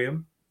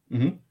vivarium,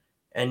 Hmm.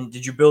 and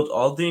did you build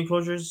all the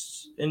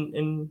enclosures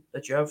in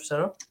that you have set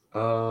up?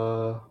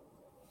 Uh,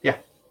 yeah,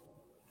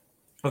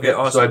 Okay, yep.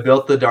 So I awesome.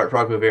 built the Dart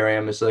Frog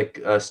Vivarium. It's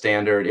like a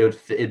standard.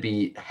 It'd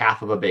be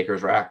half of a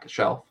baker's rack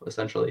shelf,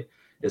 essentially,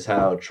 is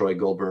how Troy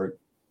Goldberg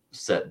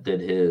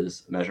did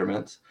his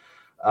measurements.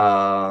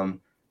 Um,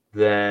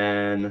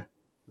 then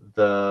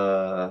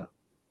the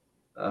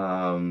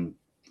um,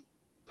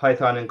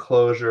 Python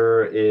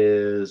enclosure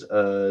is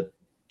a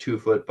 2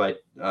 foot by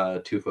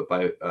 2 foot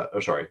by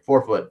or sorry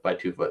 4 foot by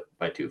 2 foot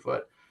by 2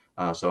 foot,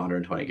 so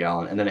 120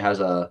 gallon, and then it has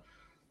a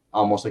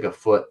almost like a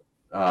foot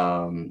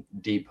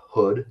deep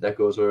hood that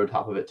goes over the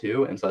top of it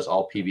too, and so that's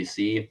all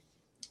PVC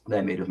that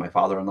I made with my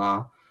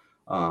father-in-law,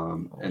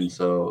 and Awesome.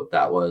 so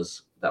that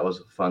was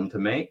fun to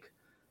make.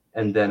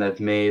 And then I've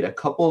made a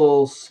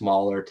couple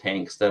smaller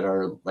tanks that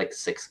are like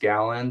 6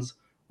 gallons,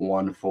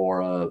 one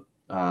for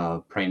a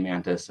praying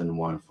mantis and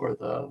one for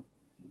the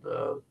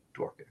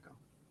dwarf gecko.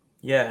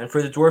 Yeah, and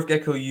for the dwarf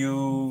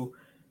gecko,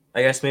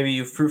 I guess maybe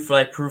you fruit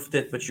fly proofed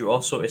it, but you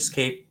also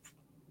escape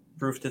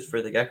proofed it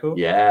for the gecko.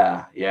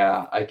 Yeah,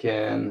 yeah, I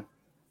can.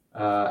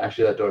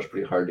 Actually, that door's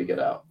pretty hard to get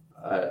out.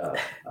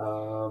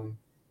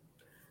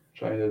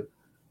 Trying to.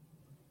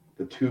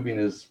 The tubing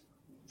is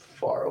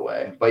far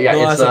away, but yeah, No,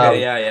 that's okay.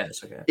 Yeah, yeah,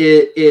 it's okay.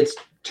 it's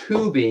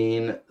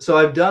tubing. So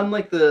I've done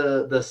like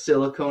the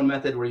silicone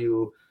method where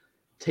you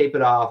tape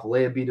it off,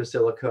 lay a bead of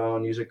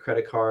silicone, use a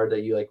credit card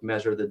that you like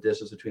measure the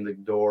distance between the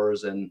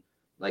doors and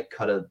like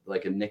cut a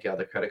nick out of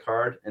the credit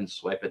card and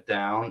swipe it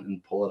down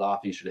and pull it off.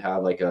 You should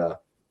have like a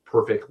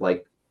perfect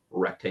like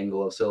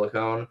rectangle of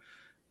silicone.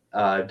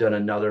 I've done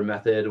another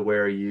method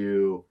where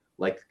you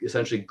like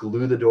essentially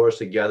glue the doors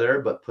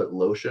together, but put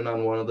lotion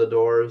on one of the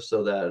doors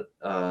so that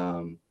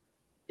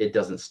it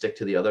doesn't stick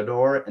to the other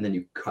door, and then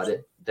you cut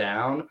it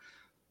down.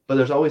 But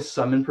there's always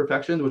some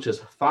imperfections, which is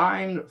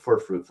fine for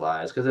fruit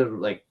flies because it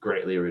like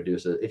greatly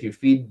reduces. If you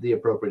feed the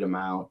appropriate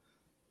amount,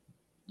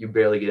 you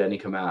barely get any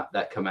come out,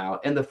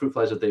 and the fruit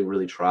flies, if they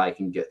really try,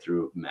 can get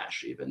through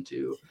mesh even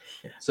too.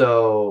 Yeah.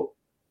 So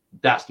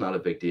that's not a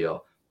big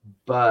deal.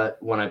 But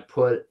when I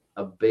put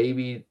a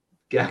baby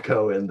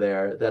gecko in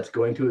there that's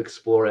going to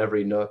explore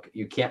every nook,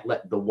 you can't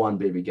let the one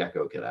baby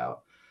gecko get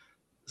out.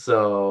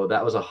 So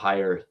that was a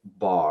higher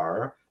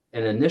bar.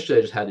 And initially,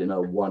 I just had in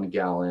a 1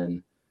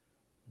 gallon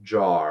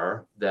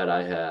jar that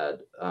I had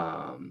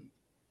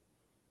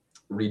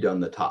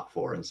redone the top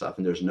for and stuff.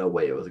 And there's no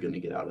way it was going to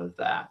get out of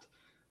that.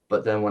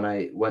 But then when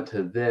I went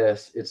to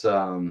this,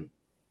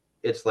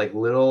 it's like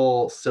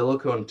little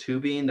silicone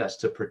tubing that's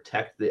to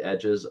protect the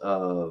edges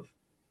of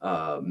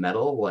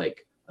metal,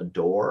 like a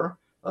door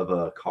of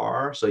a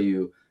car. So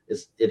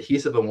it's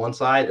adhesive on one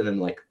side and then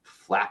like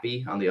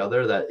flappy on the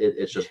other, that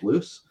it's just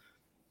loose.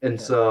 And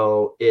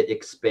so it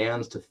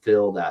expands to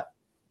fill that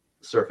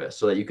surface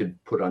so that you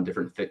could put on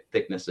different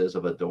thicknesses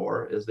of a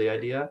door is the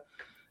idea.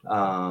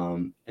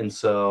 And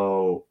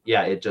so,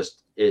 yeah,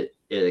 it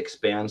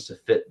expands to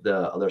fit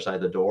the other side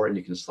of the door, and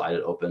you can slide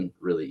it open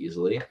really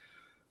easily.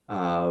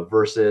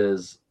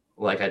 Versus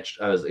like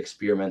I was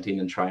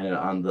experimenting and trying it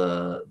on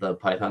the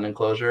Python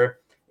enclosure,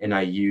 and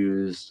I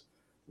used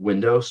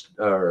window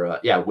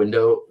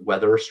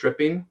weather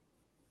stripping,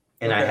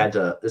 and I had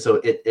to. So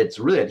it's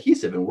really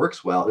adhesive and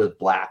works well. It was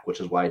black,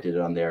 which is why I did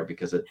it on there,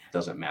 because it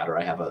doesn't matter.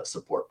 I have a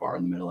support bar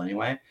in the middle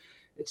anyway.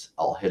 It's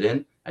all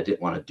hidden. I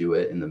didn't want to do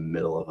it in the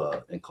middle of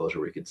a enclosure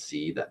where you could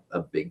see that a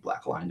big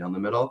black line down the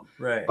middle.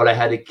 Right. But I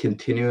had to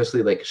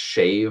continuously like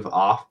shave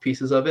off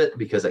pieces of it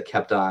because it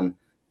kept on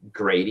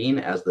grading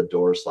as the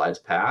door slides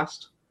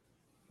past.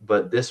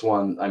 But this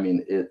one, I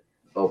mean, it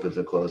opens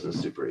and closes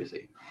super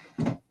easy.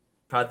 I've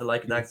had the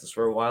Lycodactylus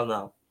for a while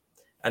now,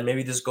 and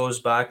maybe this goes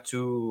back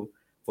to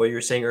what you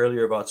were saying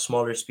earlier about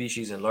smaller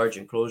species and large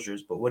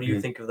enclosures. But what do you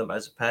think of them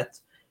as a pet?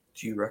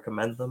 Do you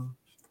recommend them?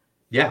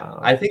 Yeah,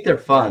 I think they're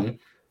fun.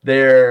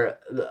 They're,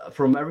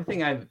 from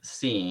everything I've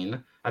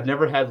seen, I've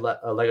never had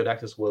a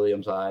Lycodactylus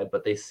williamsi,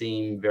 but they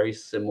seem very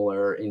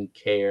similar in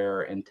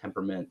care and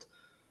temperament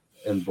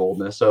and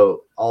boldness.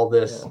 So all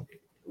this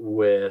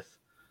with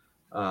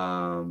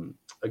a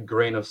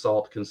grain of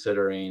salt,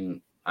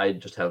 considering I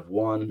just have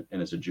one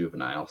and it's a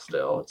juvenile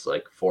still. It's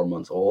like 4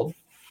 months old,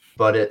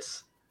 but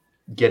it's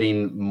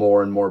getting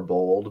more and more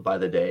bold by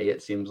the day,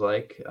 it seems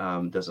like.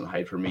 Doesn't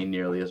hide from me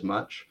nearly as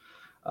much.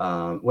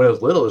 When it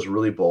was little, it was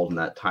really bold in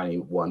that tiny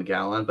 1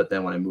 gallon. But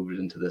then when I moved it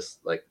into this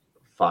like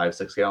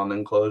 5-6 gallon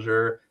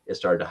enclosure, it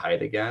started to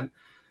hide again.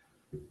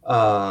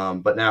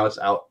 But now it's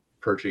out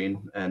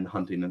perching and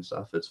hunting and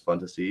stuff. It's fun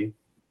to see.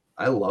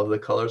 I love the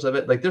colors of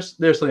it. Like there's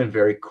something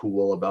very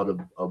cool about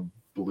a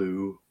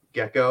blue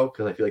gecko,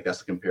 because I feel like that's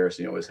the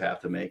comparison you always have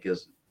to make,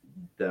 is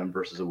them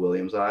versus a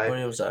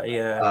williamsi.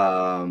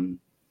 Yeah.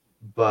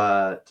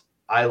 But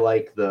I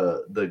like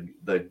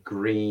the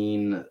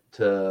green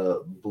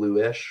to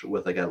bluish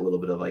with like a little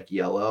bit of like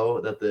yellow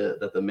that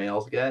the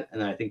males get,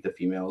 and I think the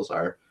females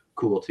are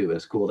cool too.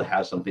 It's cool to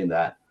have something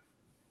that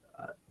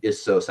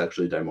is so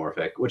sexually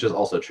dimorphic, which is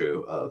also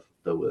true of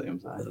the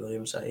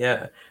williamsi.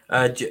 Yeah.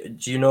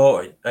 Do you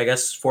know? I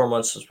guess 4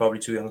 months is probably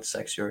too young to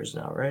sex yours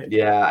now, right?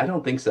 Yeah, I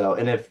don't think so.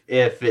 And if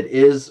it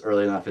is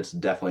early enough, it's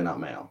definitely not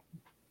male.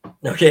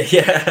 Okay.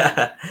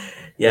 Yeah.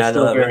 Yeah. It's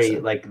still very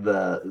like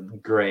the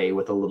gray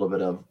with a little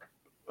bit of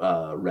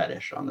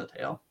reddish on the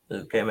tail.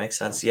 Okay, makes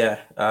sense. Yeah.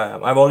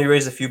 I've only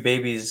raised a few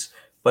babies,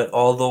 but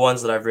all the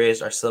ones that I've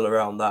raised are still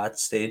around that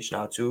stage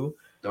now too.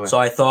 Okay. So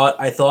I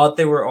thought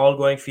they were all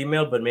going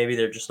female, but maybe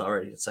they're just not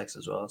ready to sex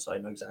as well. So I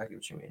know exactly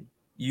what you mean.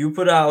 You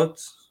put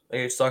out,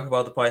 let's talk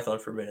about the python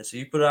for a minute. So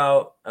you put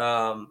out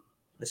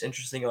this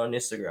interesting on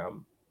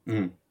Instagram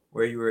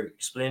where you were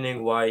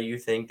explaining why you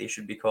think they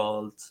should be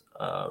called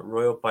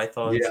royal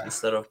pythons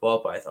instead of ball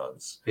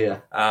pythons. Yeah.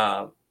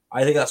 I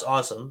think that's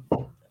awesome.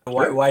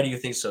 Why do you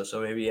think so? So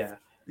maybe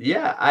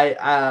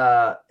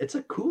Yeah, it's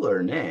a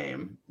cooler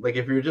name. Like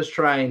if you're just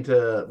trying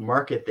to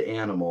market the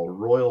animal,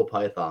 royal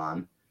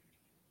python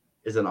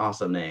is an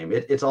awesome name.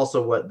 It's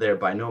also what their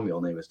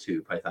binomial name is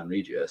too, Python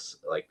regius.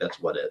 Like that's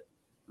what it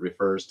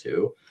refers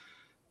to.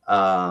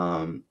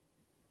 And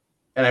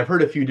I've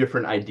heard a few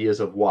different ideas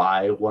of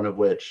why, one of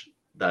which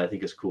that I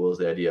think is cool is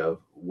the idea of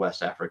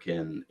West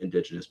African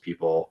indigenous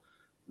people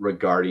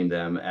regarding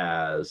them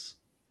as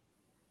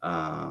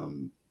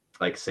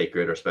like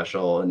sacred or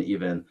special, and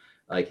even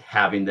like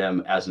having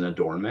them as an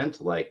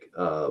adornment, like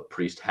a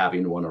priest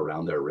having one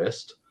around their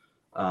wrist,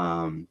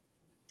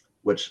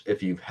 which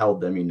if you've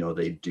held them, you know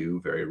they do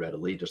very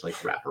readily just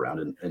like wrap around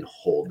and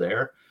hold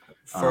there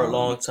for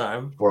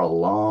a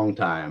long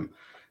time.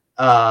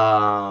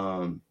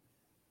 I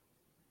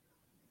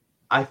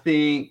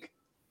think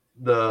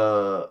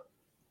the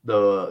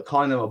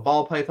calling them a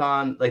ball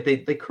python, like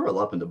they curl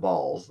up into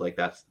balls, like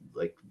that's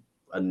like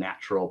a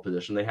natural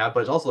position they have, but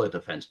it's also a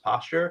defense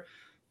posture.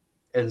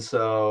 And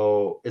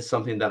so it's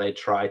something that I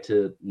try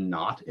to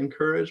not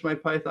encourage my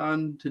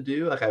python to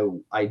do. Like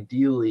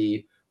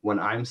ideally, when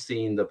I'm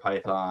seeing the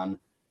python,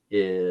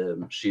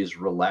 she's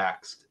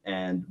relaxed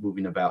and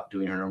moving about,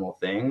 doing her normal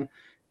thing.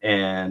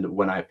 And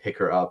when I pick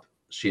her up,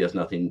 she has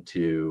nothing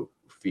to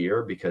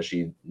fear because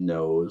she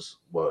knows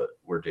what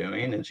we're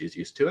doing and she's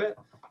used to it.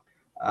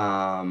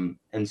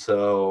 And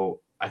so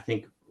I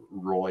think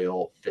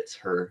royal fits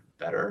her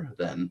better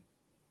than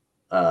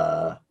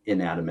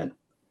inanimate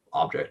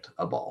object,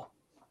 a ball.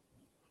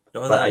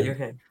 No, But that you're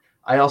okay.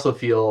 I also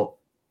feel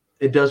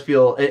it does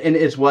feel, and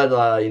it's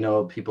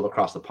what people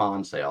across the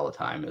pond say all the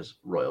time is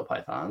royal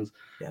pythons.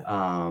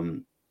 Yeah.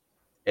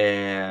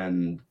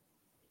 And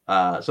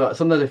so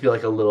sometimes I feel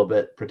like a little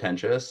bit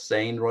pretentious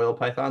saying royal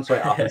python, so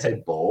I often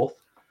say both.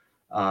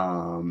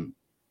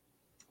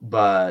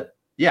 But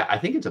yeah, I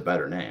think it's a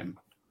better name.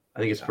 I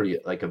think it's pretty,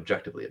 like,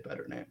 objectively a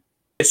better name.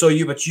 So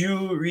you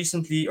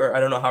recently, or I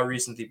don't know how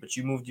recently, but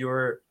you moved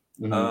your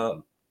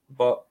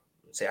ball.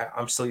 Say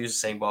I'm still used to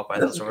saying ball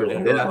python, That's so we're cool.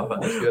 gonna go Yeah,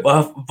 with that's good.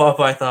 ball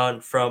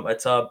python from a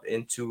tub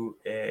into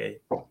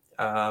a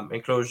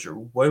enclosure.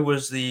 What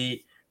was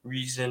the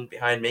reason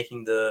behind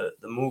making the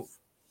move?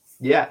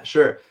 Yeah,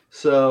 sure.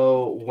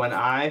 So when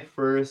I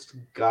first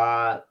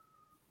got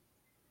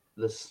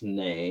the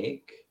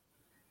snake,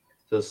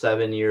 so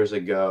 7 years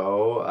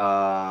ago,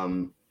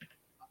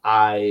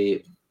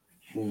 I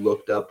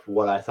looked up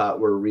what I thought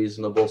were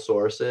reasonable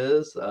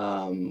sources,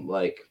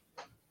 like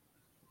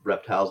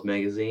Reptiles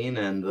Magazine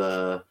and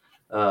the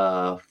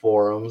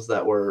forums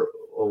that were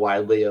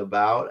widely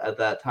about at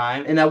that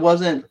time. And I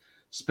wasn't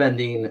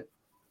spending,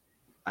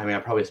 I mean, I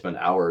probably spent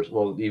hours,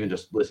 well, even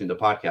just listening to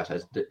podcasts, I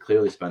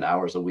clearly spend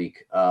hours a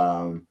week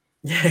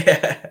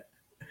Yeah.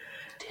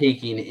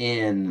 taking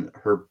in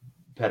her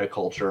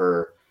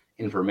petaculture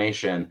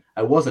information.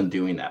 I wasn't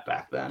doing that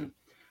back then.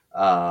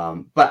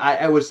 But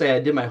I would say I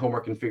did my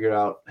homework and figured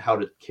out how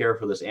to care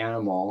for this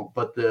animal.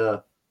 But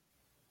the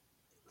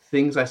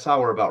things I saw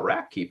were about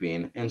rat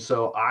keeping. And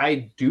so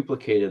I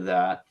duplicated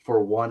that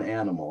for one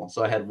animal.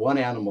 So I had one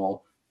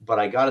animal, but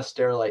I got a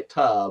Sterilite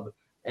tub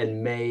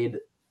and made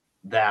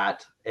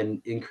that and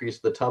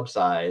increased the tub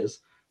size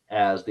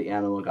as the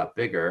animal got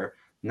bigger,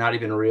 not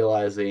even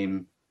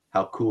realizing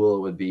how cool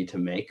it would be to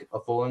make a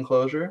full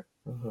enclosure.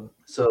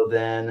 So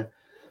then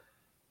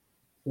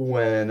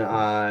when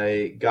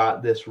I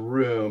got this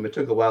room, it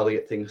took a while to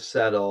get things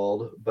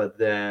settled, but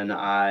then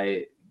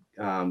I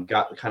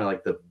got kind of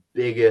like the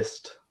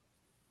biggest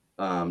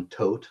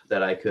tote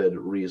that I could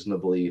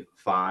reasonably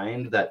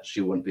find that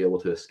she wouldn't be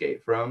able to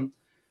escape from.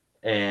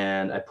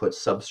 And I put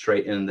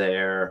substrate in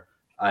there.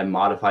 I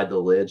modified the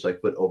lids,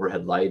 like put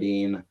overhead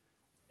lighting,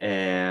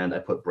 and I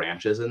put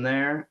branches in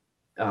there,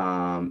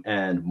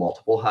 and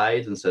multiple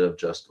hides instead of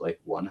just like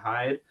one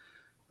hide,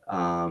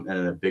 and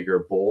in a bigger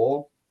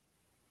bowl.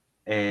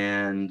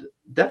 And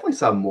definitely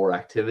saw more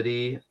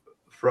activity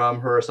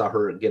from her. Saw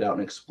her get out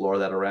and explore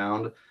that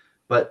around,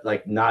 but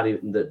like not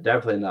even,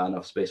 definitely not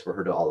enough space for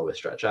her to all the way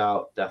stretch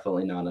out.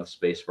 Definitely not enough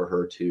space for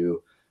her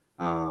to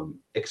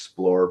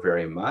explore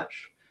very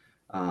much.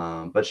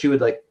 But she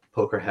would like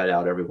poke her head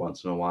out every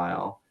once in a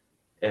while,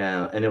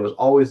 and it was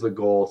always the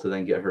goal to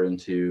then get her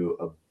into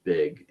a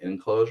big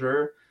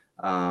enclosure.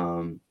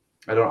 I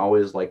don't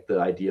always like the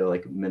idea of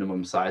like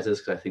minimum sizes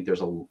because I think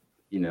there's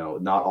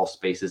not all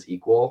space is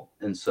equal,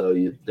 and so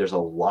there's a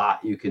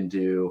lot you can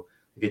do.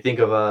 If you think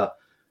of a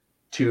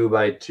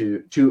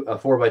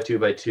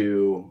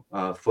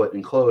 4x2 foot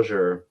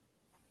enclosure,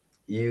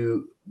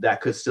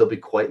 that could still be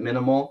quite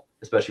minimal,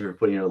 especially if you're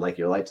putting your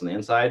lights on the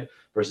inside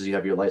versus you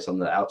have your lights on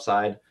the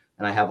outside.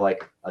 And I have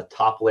like a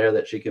top layer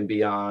that she can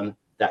be on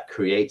that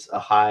creates a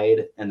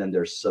hide, and then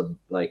there's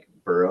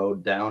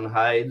burrowed down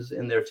hides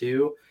in there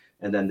too,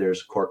 and then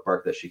there's cork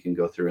bark that she can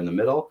go through in the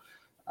middle.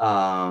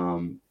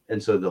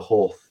 And so the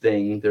whole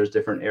thing, there's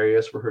different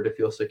areas for her to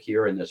feel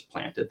secure, and there's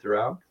planted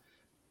throughout.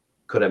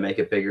 Could I make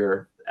it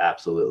bigger?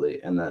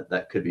 Absolutely. And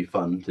that could be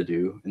fun to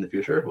do in the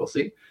future. We'll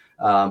see.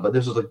 But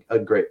this was a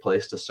great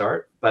place to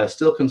start. But I was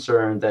still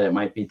concerned that it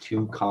might be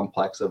too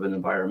complex of an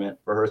environment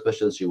for her,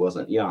 especially as she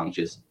wasn't young.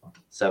 She's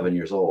 7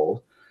 years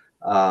old.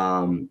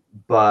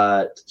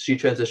 But she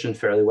transitioned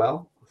fairly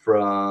well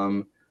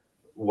from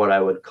what I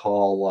would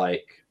call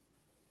like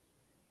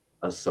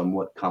a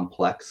somewhat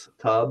complex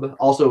tub.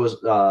 Also, it was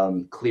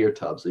clear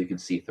tub, so you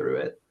could see through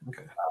it.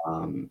 Okay.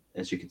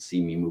 As you could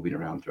see me moving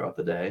around throughout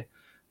the day.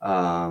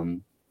 Yeah.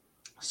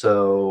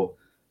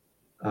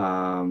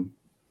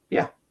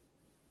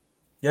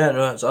 Yeah,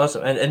 no, that's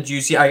awesome. And do you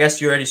see? I guess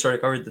you already sort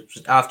of covered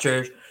this.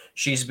 After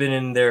she's been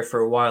in there for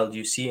a while, do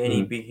you see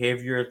any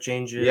behavioral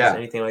changes,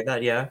 anything like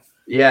that? Yeah.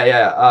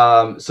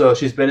 Yeah. So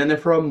she's been in there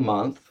for a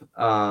month.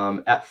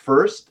 At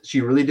first,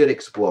 she really did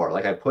explore.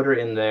 Like I put her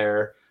in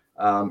there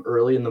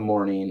early in the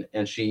morning,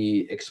 and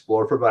she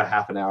explored for about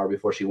half an hour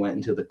before she went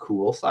into the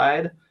cool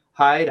side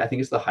hide. I think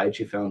it's the hide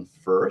she found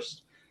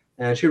first,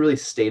 and she really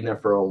stayed in there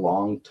for a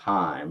long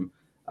time.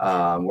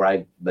 Where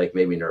I made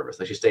me nervous.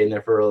 Like she stayed in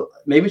there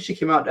maybe she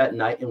came out at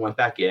night and went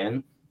back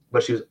in,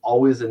 but she was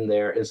always in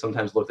there, and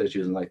sometimes looked like she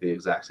was in like the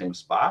exact same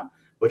spot,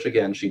 which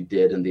again she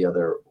did in the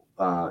other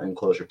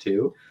enclosure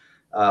too.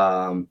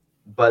 And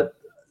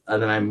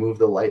then I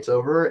moved the lights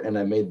over and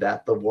I made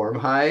that the warm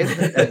hide.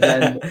 And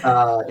then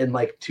in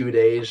like 2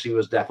 days, she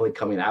was definitely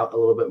coming out a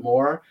little bit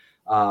more.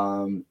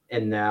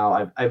 And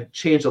now I've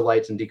changed the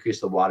lights and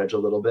decreased the wattage a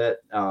little bit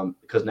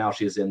because now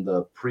she's in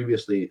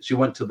she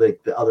went to the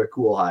other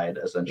cool hide,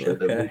 essentially,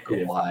 the new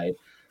cool hide.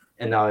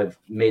 and now I've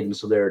made them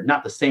so they're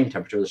not the same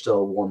temperature. They're still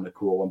a warm and a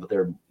cool one, but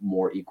they're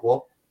more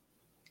equal.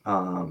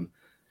 And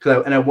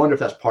I wonder if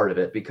that's part of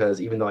it,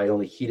 because even though I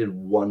only heated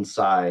one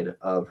side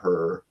of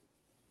her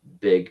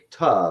big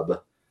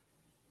tub,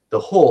 the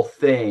whole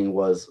thing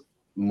was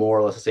more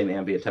or less the same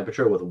ambient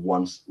temperature, with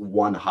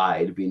one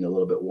hide being a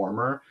little bit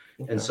warmer.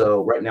 Okay. And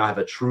so right now I have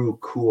a true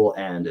cool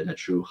end and a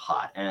true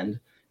hot end.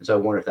 And so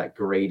I wonder if that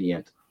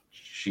gradient,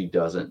 she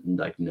doesn't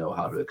like know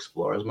how to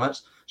explore as much.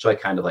 So I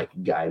kind of like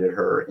guided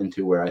her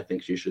into where I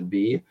think she should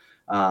be.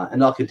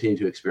 And I'll continue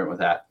to experiment with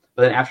that.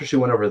 But then after she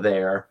went over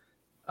there,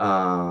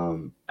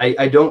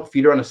 I don't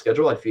feed her on a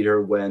schedule. I feed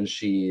her when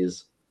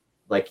she's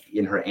like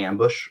in her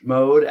ambush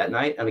mode at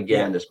night. And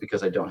again, just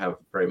because I don't have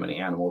very many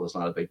animals, it's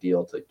not a big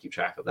deal to keep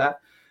track of that.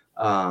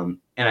 And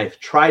I've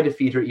tried to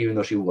feed her even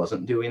though she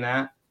wasn't doing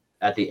that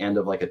at the end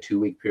of like a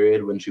 2-week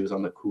period when she was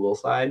on the cool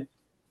side,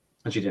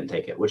 and she didn't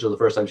take it, which was the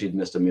first time she'd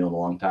missed a meal in a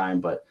long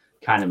time, but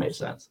kind of made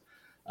sense.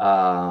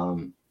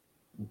 Then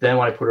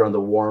when I put her on the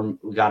warm,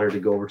 got her to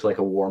go over to like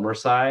a warmer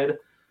side,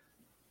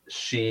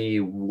 she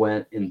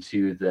went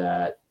into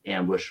that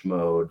ambush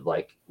mode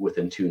like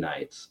within 2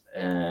 nights,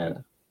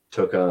 and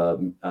took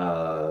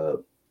a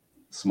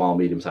small,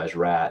 medium-sized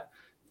rat,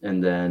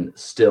 and then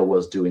still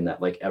was doing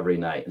that like every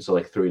night. And so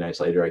like 3 nights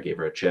later, I gave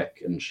her a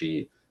chick, and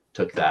she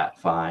took that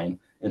fine.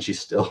 And she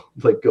still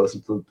like goes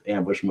into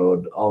ambush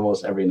mode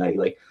almost every night.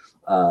 Like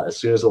as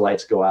soon as the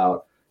lights go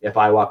out, if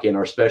I walk in,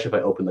 or especially if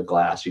I open the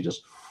glass, she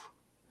just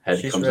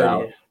she's comes ready.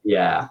 Out.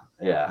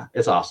 Yeah,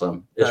 it's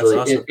awesome. It's that's really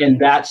awesome. And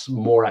that's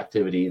more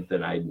activity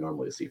than I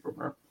normally see from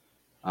her.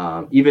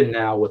 Even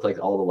now with like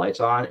all the lights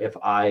on, if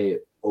I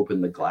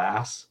open the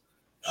glass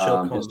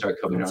and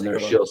start coming on there,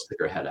 she'll stick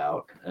her head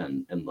out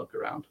and look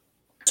around.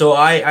 So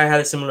I had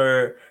a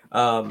similar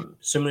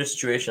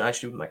situation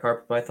actually with my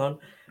carpet python.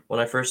 When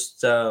I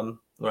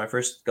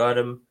first got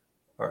him,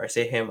 or I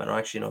say him, I don't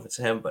actually know if it's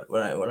him, but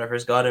when I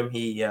first got him,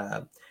 he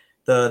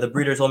the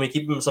breeder told me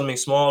keep him something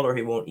small or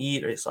he won't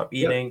eat or he stop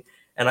eating. Yep.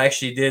 And I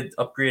actually did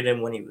upgrade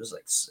him when he was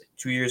like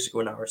 2 years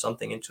ago now or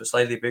something into a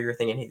slightly bigger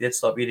thing, and he did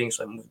stop eating,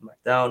 so I moved him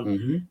back down.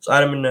 Mm-hmm. So I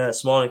had him in a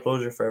small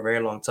enclosure for a very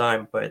long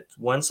time. But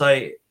once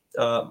I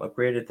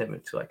upgraded him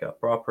into like a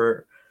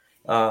proper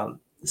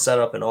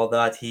setup and all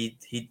that,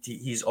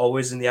 he's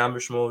always in the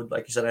ambush mode.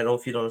 Like you said, I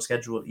don't feed on a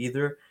schedule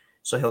either.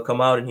 So he'll come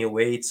out and he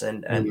waits,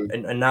 and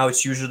now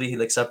it's usually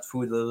he'll accept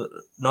food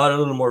not a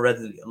little more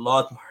readily, a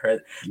lot more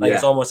readily. Like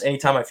it's almost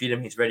anytime I feed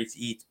him, he's ready to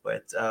eat.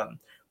 But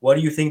what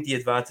do you think the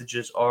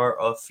advantages are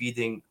of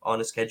feeding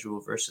on a schedule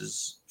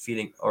versus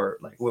feeding, or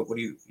like what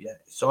do you? Yeah,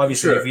 so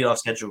obviously you feed off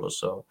schedule.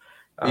 So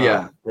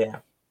yeah.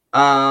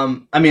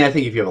 I mean, I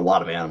think if you have a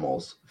lot of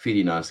animals,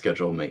 feeding on a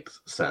schedule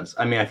makes sense.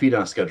 I mean, I feed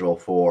on a schedule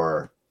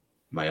for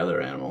my other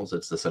animals.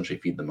 It's essentially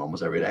feed them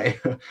almost every day.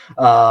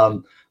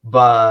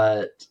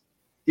 But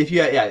if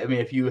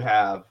you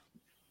have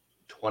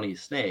 20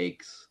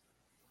 snakes,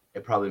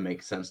 it probably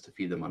makes sense to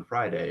feed them on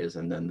Fridays,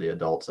 and then the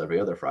adults every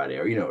other Friday,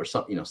 or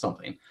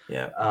something.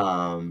 Yeah.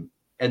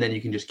 And then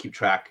you can just keep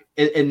track,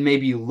 and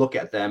maybe you look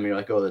at them and you're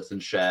like, oh, that's in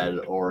shed,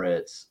 or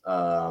it's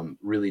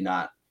really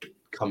not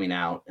coming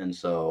out, and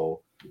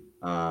so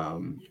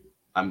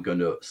I'm going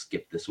to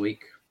skip this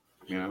week.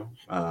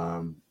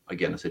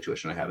 Again, a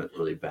situation I haven't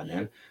really been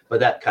in, but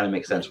that kind of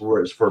makes sense.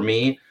 Whereas for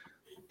me,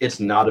 it's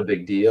not a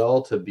big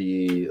deal to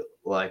be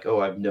like,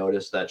 oh, I've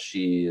noticed that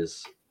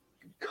she's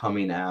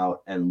coming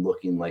out and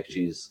looking like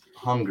she's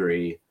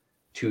hungry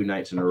 2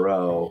 nights in a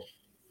row.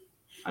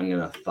 I'm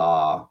going to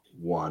thaw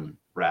 1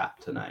 rat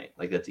tonight.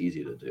 Like, that's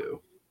easy to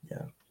do.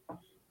 Yeah.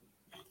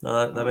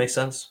 No, that makes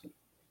sense.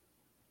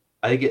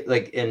 I get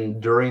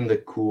during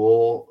the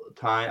cool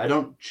time, I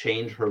don't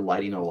change her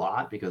lighting a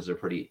lot because they're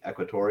pretty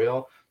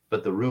equatorial,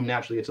 but the room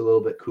naturally gets a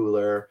little bit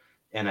cooler,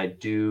 and I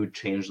do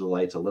change the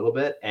lights a little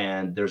bit.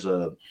 And there's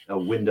a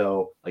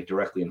window like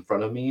directly in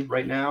front of me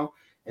right now.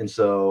 And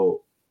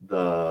so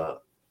the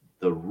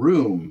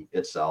room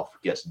itself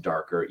gets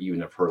darker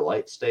even if her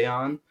lights stay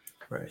on.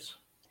 Right.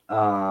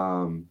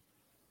 And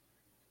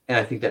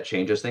I think that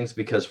changes things,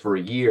 because for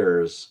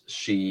years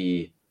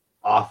she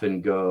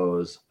often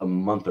goes a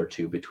month or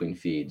 2 between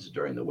feeds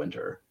during the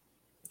winter.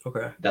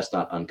 Okay. That's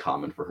not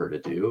uncommon for her to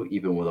do,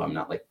 even though I'm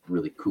not like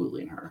really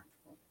cooling her.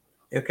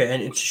 Okay.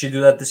 And did she do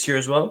that this year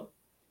as well?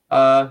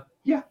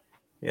 Yeah.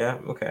 Yeah.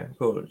 Okay.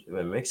 Cool.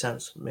 It makes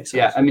sense.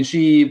 Yeah. I mean,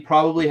 she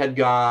probably had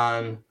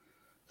gone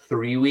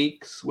 3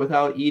 weeks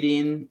without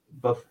eating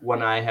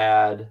when I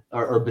had,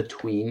 or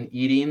between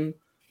eating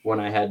when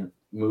I had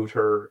moved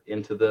her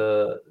into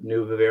the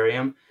new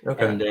vivarium.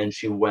 Okay. And then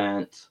she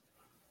went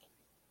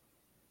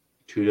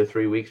 2 to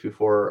 3 weeks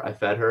before I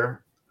fed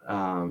her.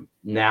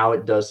 Now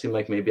it does seem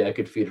like maybe I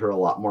could feed her a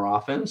lot more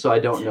often. So I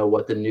don't know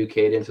what the new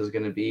cadence is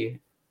going to be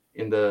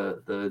in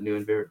the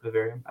new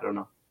vivarium. I don't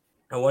know.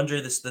 I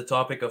wonder the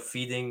topic of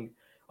feeding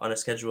on a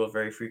schedule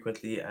very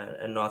frequently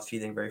and not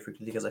feeding very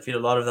frequently, because I feed a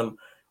lot of them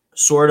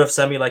sort of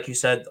semi, like you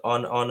said,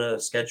 on a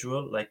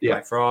schedule. Like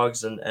my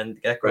frogs and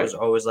geckos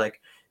are always like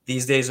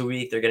these days a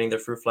week they're getting their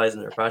fruit flies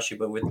and their apache,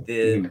 but with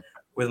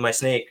with my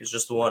snake is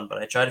just the one, but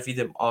I try to feed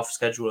him off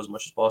schedule as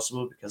much as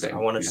possible because I Same.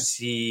 want to Yeah.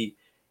 see,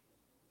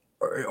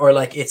 or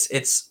like it's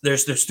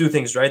there's two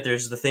things, right?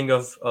 There's the thing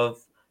of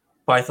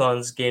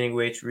pythons gaining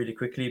weight really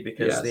quickly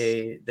because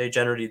Yes. they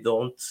generally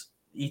don't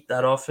eat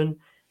that often,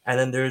 and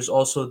then there's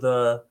also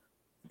the,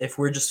 if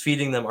we're just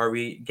feeding them, are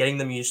we getting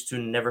them used to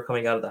never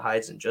coming out of the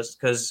hides, and just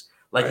because,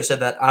 like you Right. said,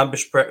 that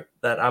ambush prep,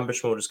 that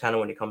ambush mode is kind of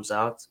when he comes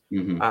out,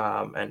 Hmm.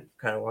 and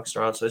kind of walks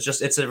around. So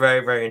it's a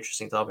very very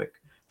interesting topic.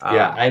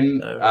 Yeah, That I wanna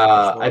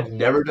touch more I've on.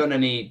 never done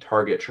any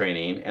target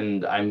training,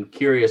 and I'm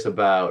curious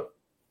about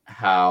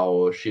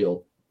how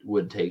she'll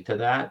would take to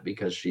that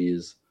because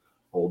she's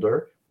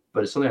older,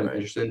 but it's something I'm Right.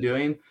 interested in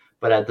doing.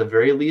 But at the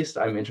very least,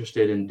 I'm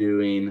interested in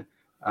doing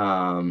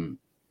um,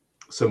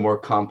 some more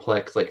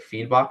complex like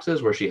feed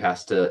boxes where she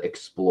has to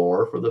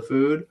explore for the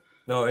food.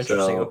 No,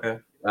 interesting. So, Okay.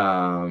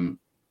 um,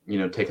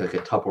 take like a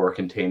Tupperware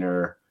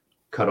container,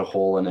 cut a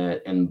hole in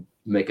it, and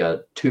make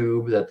a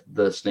tube that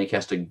the snake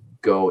has to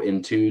go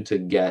into to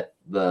get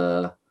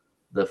the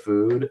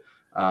food,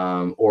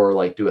 or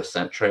like do a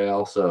scent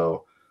trail.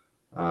 So,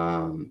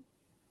 um,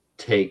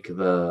 take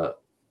the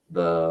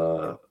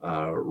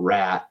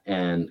rat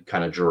and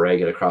kind of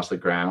drag it across the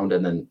ground,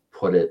 and then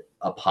put it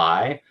up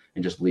high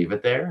and just leave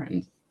it there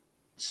and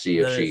see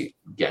if That is she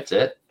gets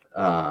it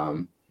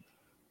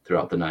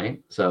throughout the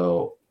night.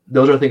 So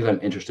those are things I'm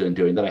interested in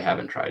doing that I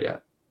haven't tried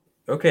yet.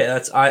 okay.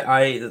 That's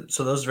I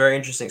so those are very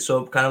interesting.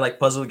 So kind of like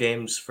puzzle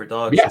games for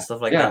dogs and Yeah,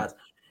 stuff like yeah, that.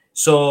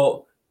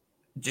 So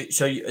do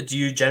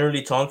you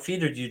generally tongue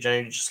feed, or do you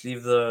generally just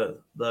leave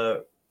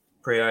the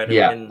prey item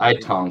yeah. I in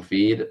tongue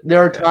feed.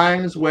 There are okay.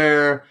 times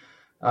where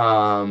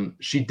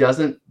she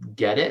doesn't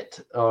get it,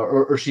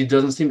 or she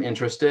doesn't seem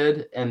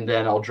interested, and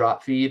then I'll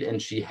drop feed,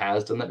 and she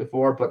has done that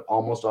before. But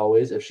almost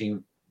always, if she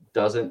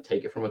doesn't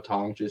take it from a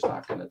tongue, she's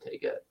not going to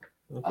take it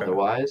Okay.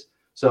 otherwise.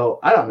 So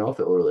I don't know if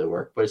it will really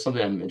work, but it's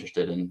something I'm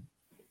interested in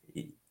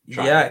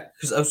trying. Yeah,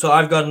 because so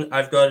I've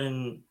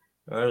gotten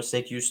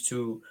Snake used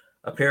to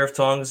a pair of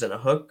tongs and a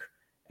hook,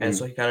 and Mhm.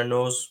 so he kind of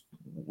knows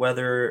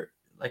whether,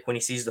 like, when he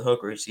sees the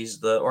hook, or he sees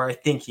the, or I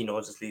think he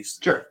knows at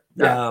least, Sure.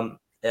 Yeah.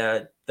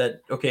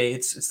 that okay,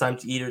 it's time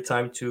to eat, or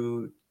time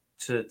to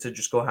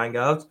just go hang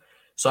out.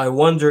 So I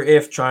wonder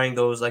if trying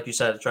those, like you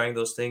said, trying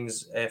those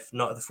things, if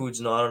not the food's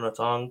not on a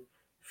tong,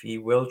 if he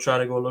will try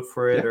to go look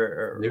for it, Yeah.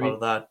 or all of Maybe.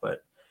 that.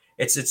 But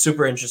it's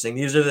super interesting.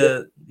 These are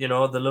Yeah.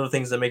 the, the little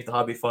things that make the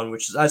hobby fun,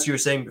 which is, as you were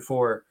saying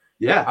before,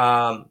 Yeah.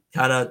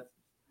 kind of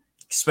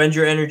spend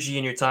your energy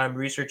and your time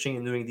researching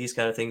and doing these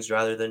kind of things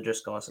rather than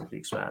just constantly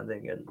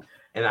expanding And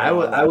and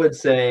all of I that. would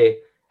say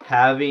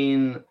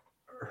having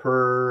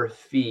her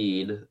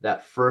feed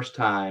that first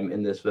time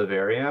in this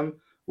vivarium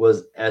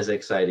was as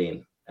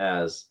exciting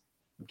as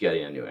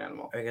getting a new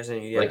animal. I guess,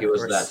 Like it yeah,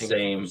 was or that seeing it for the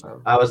same. first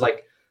time. I was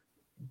like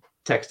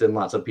texting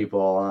lots of people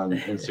on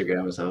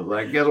Instagram and stuff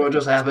like, guess what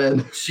just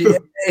happened?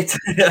 Shit.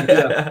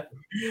 Yeah.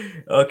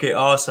 Okay,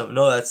 awesome.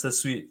 No, that's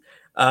sweet.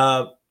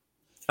 Uh,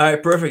 all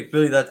right, perfect,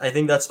 Billy. That, I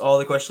think that's all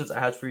the questions I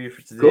had for you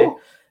for today. Cool.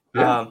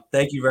 Yeah.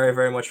 Thank you very,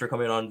 very much for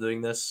coming on and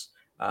doing this.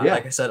 Yeah.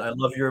 Like I said, I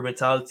love your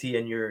mentality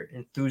and your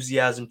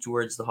enthusiasm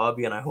towards the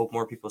hobby, and I hope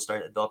more people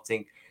start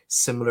adopting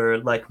similar,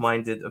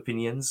 like-minded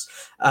opinions.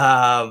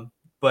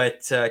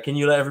 But can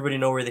you let everybody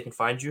know where they can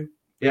find you?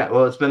 Yeah.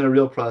 Well, it's been a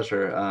real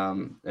pleasure.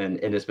 And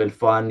it's been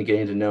fun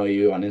getting to know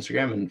you on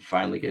Instagram and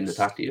finally getting to Yes,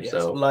 talk to you. yes.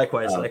 So,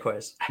 Likewise, um,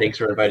 likewise. thanks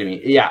for inviting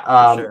me. Yeah.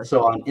 For sure.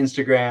 So on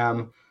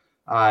Instagram,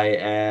 I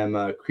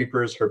am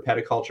Creepers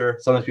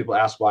Herpeticulture. Sometimes people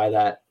ask why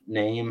that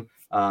name.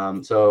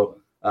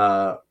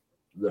 The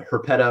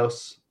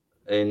herpetos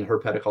in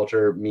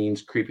herpeticulture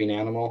means creeping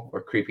animal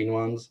or creeping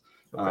ones.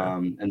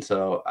 Okay. And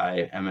so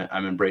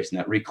I'm embracing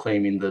that,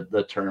 reclaiming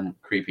the term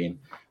creeping.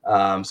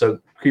 So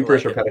I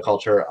Creepers like it.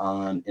 Herpeticulture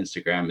on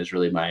Instagram is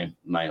really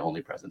my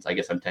only presence. I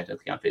guess I'm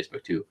technically on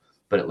Facebook too,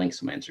 but it links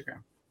to my Instagram.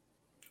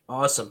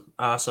 Awesome,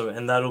 awesome,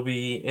 and that'll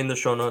be in the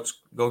show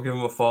notes. Go give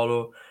him a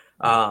follow.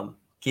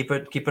 Keep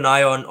an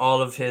eye on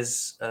all of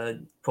his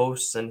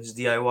posts and his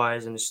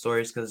DIYs and his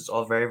stories, because it's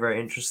all very very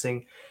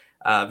interesting.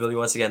 Billy,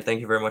 once again, thank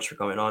you very much for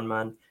coming on,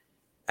 man.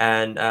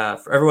 And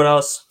for everyone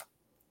else,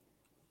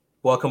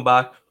 welcome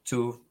back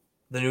to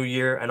the new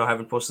year. I know I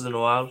haven't posted in a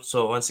while,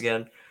 so once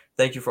again,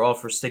 thank you for all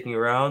for sticking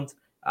around.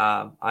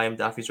 I am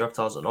Daffy's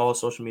Reptiles on all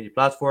social media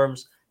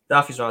platforms.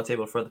 Daffy's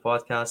Roundtable for the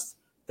podcast.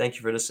 Thank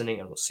you for listening,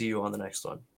 and we'll see you on the next one.